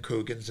filmed in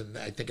Coogan's, and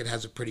I think it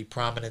has a pretty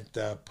prominent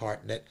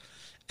part in it.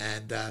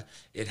 And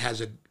it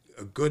has a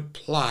good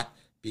plot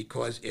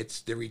because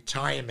it's the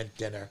retirement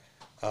dinner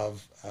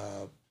of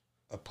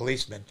a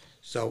policeman.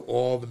 So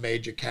all the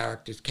major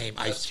characters came.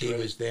 Ice-T great.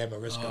 was there,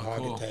 Mariska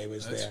Cool. Hargitay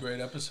was That's there. a great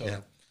episode. Yeah.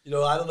 You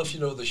know, I don't know if you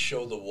know the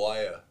show The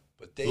Wire,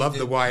 but they Love did,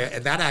 The Wire,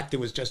 and that actor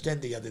was just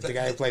in the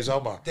guy who plays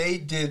Omar. They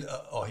did.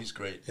 Oh, he's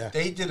great. Yeah.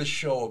 They did a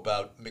show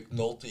about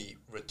McNulty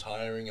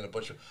retiring and a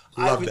bunch of.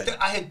 Loved it.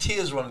 I had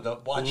tears running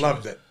up watching.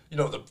 Loved it. You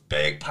know, the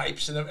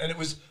bagpipes and it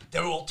was. They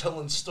were all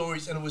telling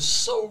stories, and it was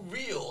so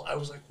real. I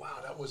was like, wow,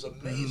 that was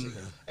amazing.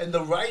 Mm-hmm. And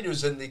the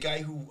writers and the guy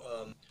who.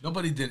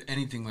 Nobody did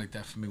anything like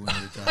that for me when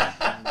I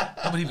retired.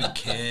 Nobody even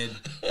cared.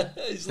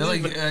 He's They're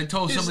like, leaving. I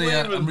told He's somebody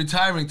leaving. I'm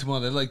retiring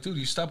tomorrow. They're like, dude,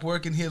 you stopped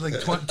working here like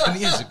 10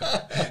 years ago.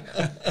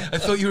 I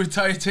thought you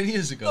retired 10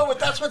 years ago. No, but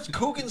that's what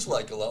Coogan's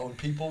like. Allowing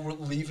people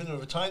leaving and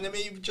retiring. They may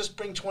even just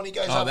bring 20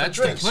 guys out that's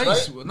for drinks, the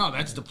place. right? Well, no,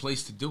 that's the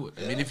place to do it.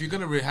 I mean, if you're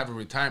gonna have a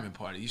retirement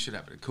party, you should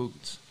have it at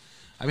Coogan's.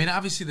 I mean,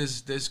 obviously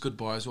there's good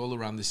bars all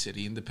around the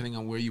city, and depending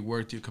on where you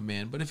worked your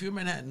command. But if you're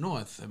Manhattan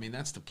North, I mean,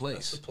 that's the place.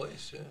 That's the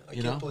place, yeah. I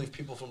You can't know? believe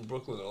people from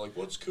Brooklyn are like,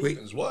 what's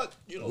Coogan's? What?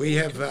 You know, We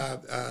have,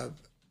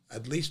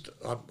 at least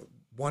on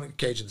one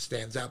occasion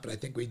stands out, but I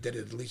think we did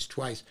it at least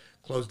twice,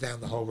 closed down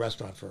the whole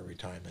restaurant for a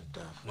retirement.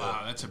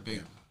 Wow, that's a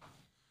big.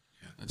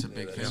 That's a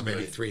big that's thing. Maybe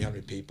great.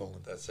 300 people.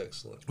 That's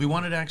excellent. We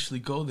wanted to actually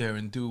go there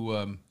and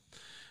do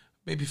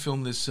maybe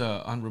film this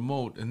on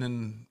remote, and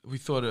then we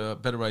thought a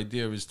better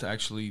idea is to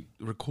actually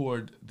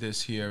record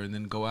this here and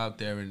then go out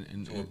there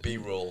and Do a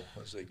B-roll,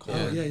 as they call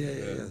Oh, it.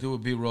 yeah. do a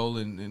B-roll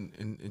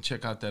and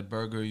check out that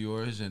burger of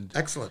yours and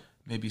Excellent.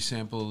 maybe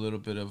sample a little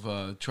bit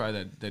of try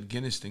that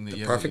Guinness thing that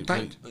you perfect have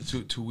pint.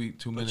 wait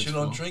 2 But minutes. you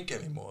don't for. drink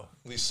anymore,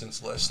 at least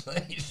since last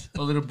night.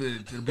 A little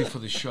bit. It'll be for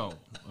the show.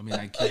 I mean,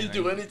 I can't. You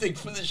do anything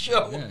for the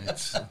show. Yeah,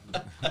 it's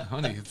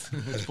honey.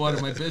 It's part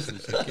of my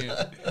business. I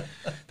can't.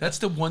 That's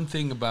the one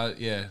thing about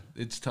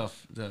it's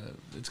tough.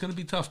 It's gonna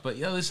be tough, but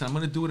listen, I'm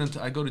gonna do it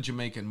until I go to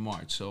Jamaica in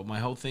March. So my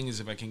whole thing is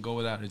if I can go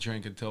without a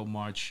drink until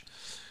March.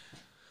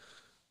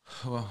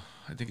 Well,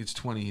 I think it's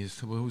 20 years.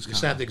 Who's You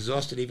sound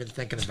exhausted even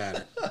thinking about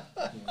it.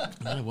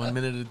 1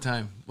 minute at a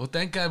time. Well,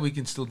 thank God we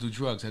can still do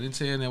drugs. I didn't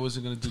say I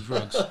wasn't going to do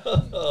drugs.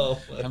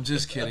 I'm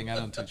just kidding. I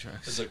don't do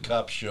drugs. It's a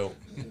cop show.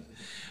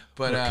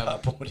 But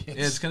cop audience.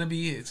 it's gonna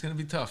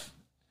be tough.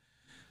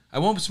 I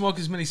won't smoke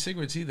as many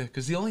cigarettes either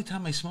because the only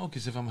time I smoke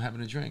is if I'm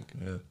having a drink.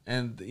 Yeah.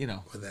 And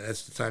Well, then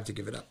that's the time to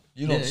give it up.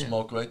 You don't Yeah.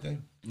 smoke, right,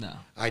 Dave? no.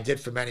 I did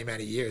for many,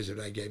 many years,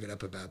 and I gave it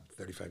up about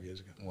 35 years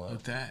ago. Wow.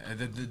 But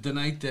that the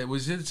night that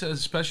was it a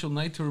special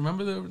night to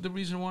remember the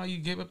reason why you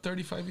gave up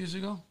 35 years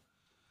ago?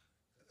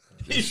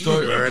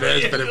 There it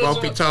is, but it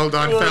won't be told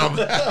on film.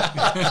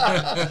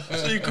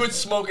 So you quit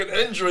smoking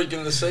and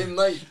drinking the same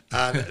night.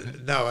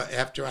 No,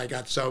 after I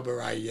got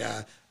sober,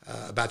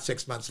 about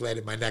 6 months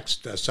later, my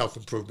next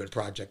self-improvement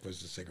project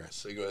was the cigarettes.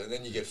 Cigarette, and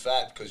then you get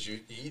fat because you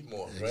eat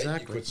more, right?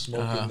 Exactly. You quit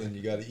smoking, and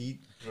you got to eat,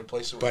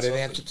 replace it with But in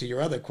something. answer to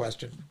your other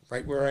question,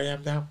 right where I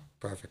am now,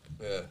 perfect.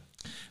 Yeah.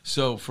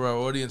 So for our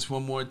audience,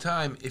 one more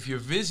time, if you're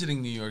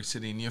visiting New York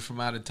City and you're from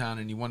out of town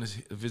and you want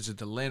to visit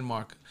the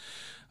landmark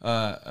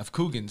of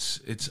Coogan's,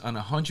 it's on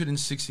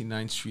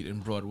 169th Street in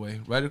Broadway,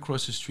 right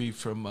across the street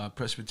from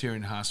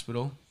Presbyterian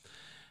Hospital.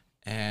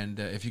 And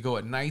if you go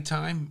at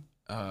nighttime,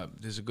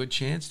 there's a good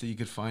chance that you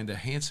could find a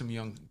handsome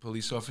young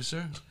police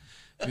officer.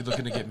 If you're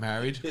looking to get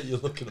married, You're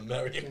looking to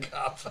marry a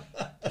cop.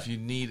 if you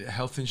need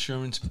health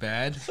insurance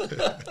bad,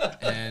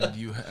 and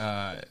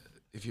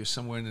if you're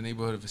somewhere in the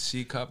neighborhood of a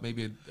C cup,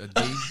 maybe a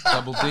D,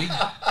 double D,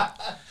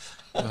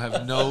 you'll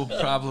have no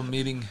problem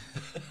meeting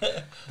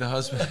the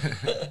husband.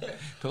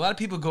 A lot of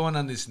people going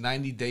on this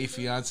 90-day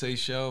fiance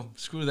show.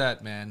 Screw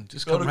that, man.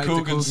 Just Go come to right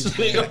Coogan's. to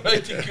Coogan's. Go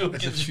right to There's a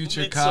Coogan's.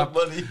 future Meet cop.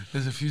 somebody.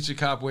 There's a future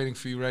cop waiting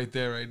for you right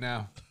there, right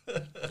now.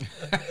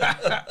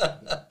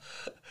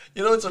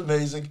 You know, it's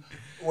amazing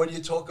when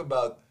you talk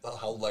about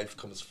how life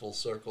comes full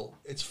circle.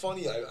 It's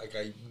funny.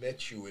 I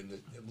met you in the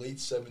late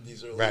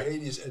 70s, early Right.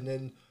 80s, and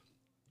then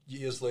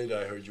years later,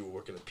 I heard you were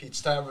working at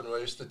Pete's Tavern, where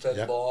I used to attend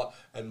Yep. bar,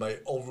 and my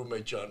old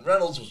roommate John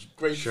Reynolds was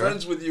great Sure.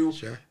 friends with you.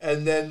 Sure.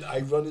 And then I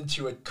run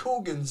into you at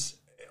Coogan's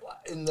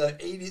in the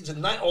 80s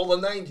and all the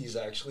 90s,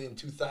 actually, in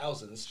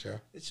 2000s.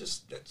 Sure. It's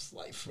just, that's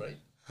life, right?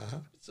 Uh-huh.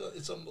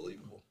 It's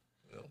unbelievable.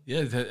 You know?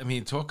 Yeah, I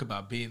mean, talk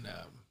about being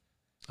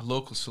a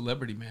local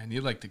celebrity, man.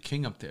 You're like the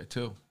king up there,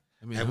 too.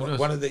 I mean, And who knows?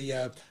 one of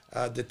the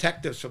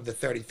detectives from the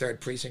 33rd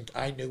Precinct,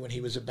 I knew when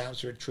he was a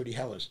bouncer at Trudy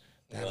Heller's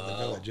down in the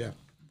village, yeah.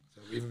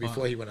 So even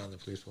before he went on the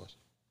police force.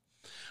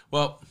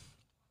 Well,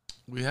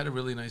 we had a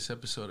really nice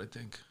episode, I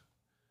think.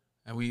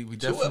 And we 2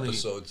 definitely...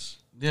 episodes.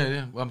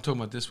 Yeah. Well, I'm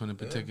talking about this one in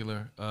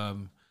particular.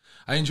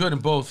 I enjoyed them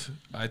both.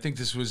 I think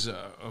this was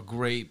a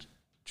great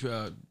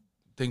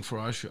thing for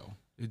our show.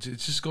 It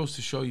just goes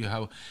to show you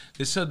how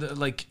there's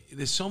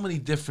so many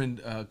different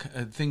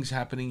things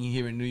happening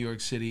here in New York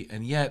City,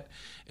 and yet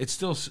it's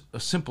still a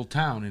simple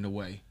town in a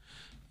way.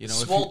 You know,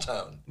 Small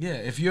town. Yeah,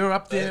 if you're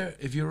up there,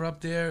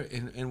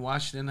 in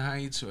Washington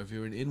Heights, or if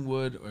you're in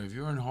Inwood, or if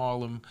you're in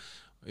Harlem,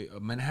 a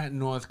Manhattan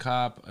North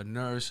cop, a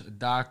nurse, a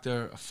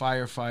doctor, a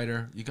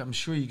firefighter. I'm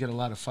sure you get a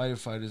lot of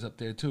firefighters up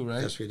there too,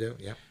 right? Yes, we do,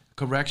 yeah.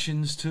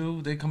 Corrections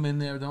too, they come in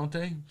there, don't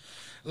they?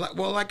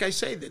 Well, like I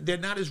say, they're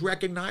not as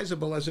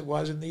recognizable as it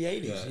was in the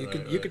 80s.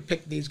 Yeah, You could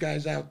pick these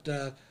guys out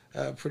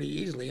pretty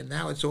easily, and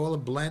now it's all a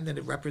blend, and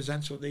it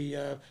represents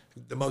the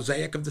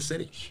mosaic of the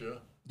city. Sure.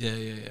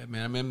 Yeah.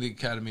 Man, I'm in the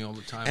academy all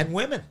the time. And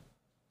women.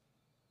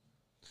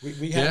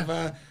 We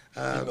have...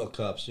 Female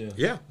cops, yeah.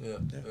 Yeah.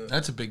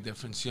 That's a big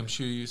difference. I'm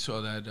sure you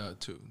saw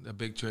that too. A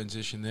big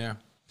transition there.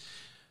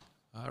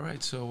 All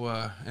right. So,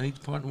 any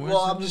parting words?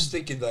 Well, I'm just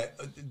thinking that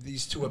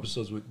these 2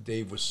 episodes with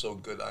Dave were so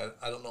good.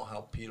 I don't know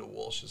how Peter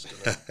Walsh is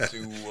going to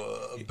do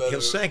a better...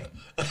 He'll sing.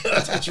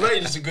 That's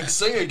right. He's a good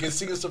singer. He can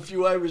sing us a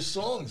few Irish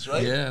songs,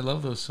 right? Yeah, I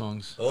love those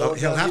songs. Oh,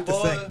 he'll have to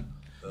Johnny sing.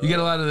 boy, You get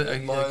a lot of the.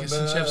 my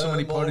Since you have so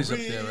many parties up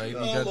memory, there, right? You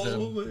I'll got the.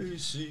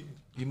 always see.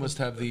 You must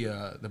have the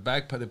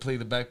bagpipe. They play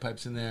the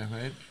bagpipes in there,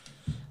 right?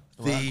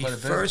 The Quite a bit.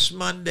 first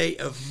Monday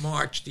of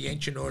March, the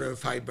Ancient Order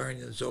of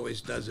Hibernians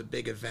always does a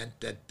big event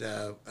at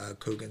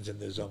Coogan's, and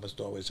there's almost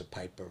always a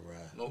piper.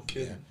 No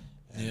kidding.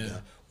 Yeah.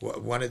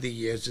 One of the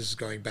years, this is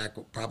going back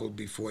probably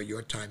before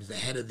your times, the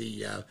head of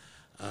the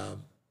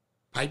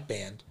pipe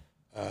band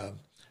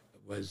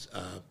was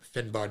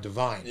Finbar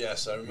Devine.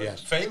 Yes, I remember.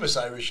 Yes. Famous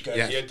Irish guy.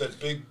 Yes. He had that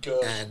big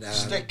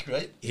stick,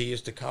 right? He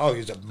used to come. Oh, he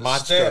was a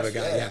monster of a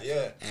staff, guy.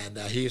 yeah. And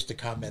he used to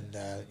come and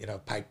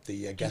pipe the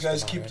You guest.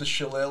 guys of keep honor. the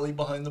shillelagh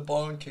behind the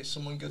bar in case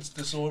someone gets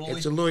disorderly?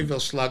 It's a Louisville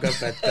Slugger,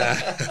 but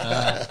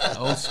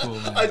Old school,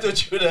 man. I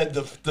thought you had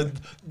the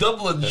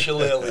Dublin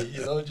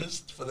shillelagh,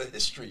 just for the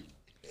history.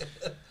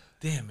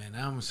 Damn, man.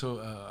 I'm so.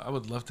 I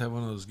would love to have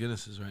one of those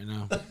Guinnesses right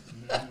now.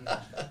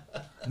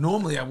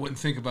 Normally, I wouldn't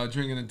think about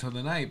drinking until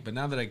the night, but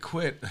now that I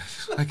quit,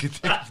 I can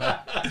think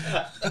about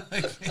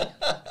it.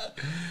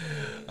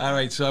 All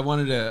right, so I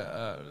wanted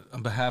to,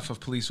 on behalf of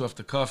Police Off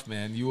the Cuff,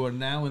 man, you are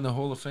now in the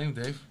Hall of Fame,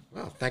 Dave.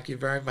 Well, thank you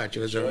very much.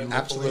 It was Join an the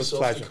absolute Police Off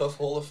pleasure. the Cuff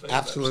Hall of Fame.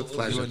 Absolute Absolutely.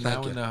 pleasure. You are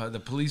Thank now you. in the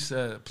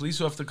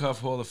Police Off the Cuff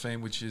Hall of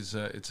Fame, which is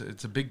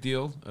it's a big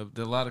deal.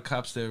 There are a lot of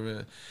cops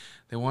there.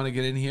 They want to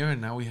get in here, and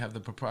now we have the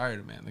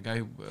proprietor, man, the guy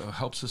who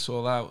helps us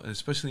all out,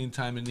 especially in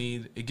time of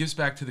need. It gives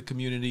back to the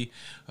community.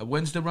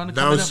 When's the run No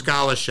coming up?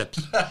 scholarships.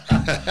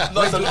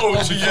 Nothing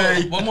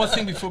OTA. One more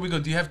thing before we go.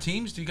 Do you have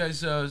teams? Do you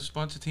guys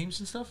sponsor teams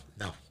and stuff?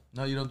 No.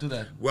 No, you don't do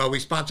that. Well, we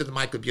sponsored the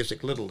Michael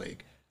Busick Little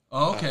League.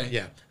 Oh, okay.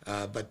 Yeah,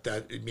 but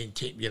I mean,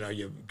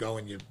 you go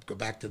and you go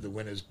back to the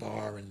winners'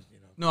 bar, and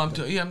No, I'm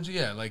talking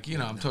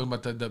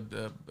about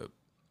the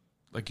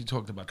like you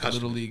talked about the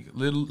Little League,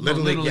 Little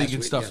League yes,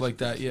 and stuff yes, like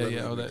that. Yeah, Little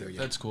yeah. League Oh, we do, yeah.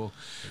 that's cool.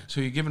 So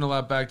you're giving a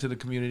lot back to the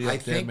community I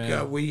up there, think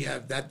man. we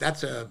have that.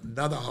 That's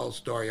another whole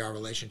story. Our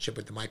relationship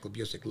with the Michael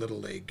Busick Little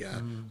League.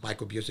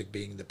 Michael Busick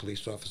being the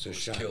police officer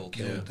shot killed,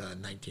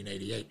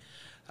 1988.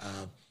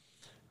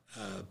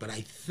 But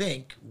I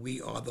think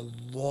we are the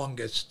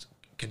longest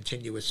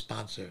continuous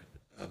sponsor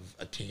of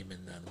a team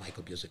in the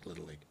Michael Busick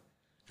Little League,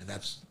 and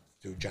that's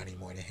through Johnny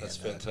Moynihan. That's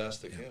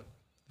fantastic, yeah.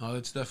 Oh,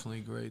 that's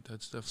definitely great.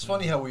 That's definitely. It's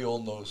funny how we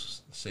all know the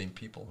same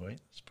people, right?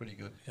 It's pretty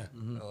good. Yeah,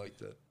 I like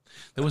that.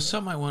 There was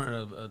something I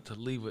wanted to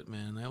leave with,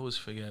 man. I always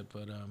forget,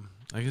 but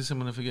I guess I'm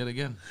gonna forget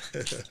again.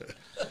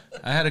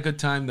 I had a good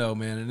time though,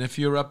 man. And if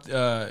you're up,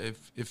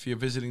 if you're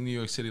visiting New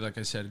York City, like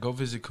I said, go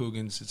visit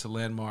Coogan's. It's a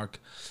landmark.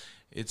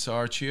 It's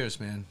our cheers,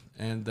 man.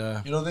 And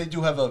They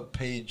do have a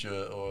page they're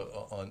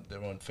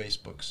on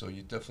Facebook, so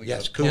you definitely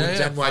Yes, gotta,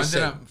 Coogan's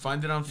NYC.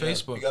 Find it on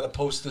Facebook. You got to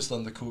post this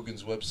on the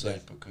Coogan's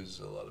website because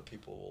a lot of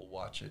people will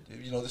watch it.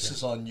 This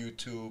is on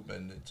YouTube,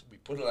 and we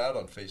put it out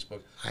on Facebook.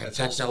 I am It's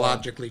also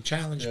technologically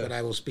challenged, Yeah. but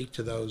I will speak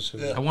to those who.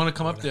 Yeah. I want to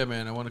come up there,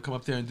 man. I want to come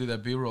up there and do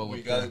that B-roll. We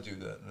up got to there. do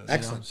that.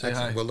 Excellent, say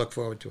excellent. hi. We'll look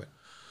forward to it.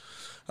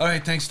 All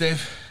right, thanks,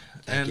 Dave.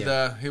 Thank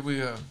and you. Here we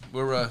go.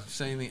 We're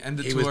saying the end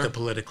of He tour. was the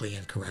politically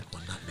incorrect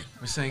one, not me.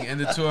 We're saying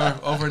end of tour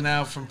over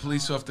now from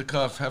Police Off the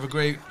Cuff. Have a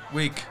great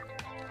week.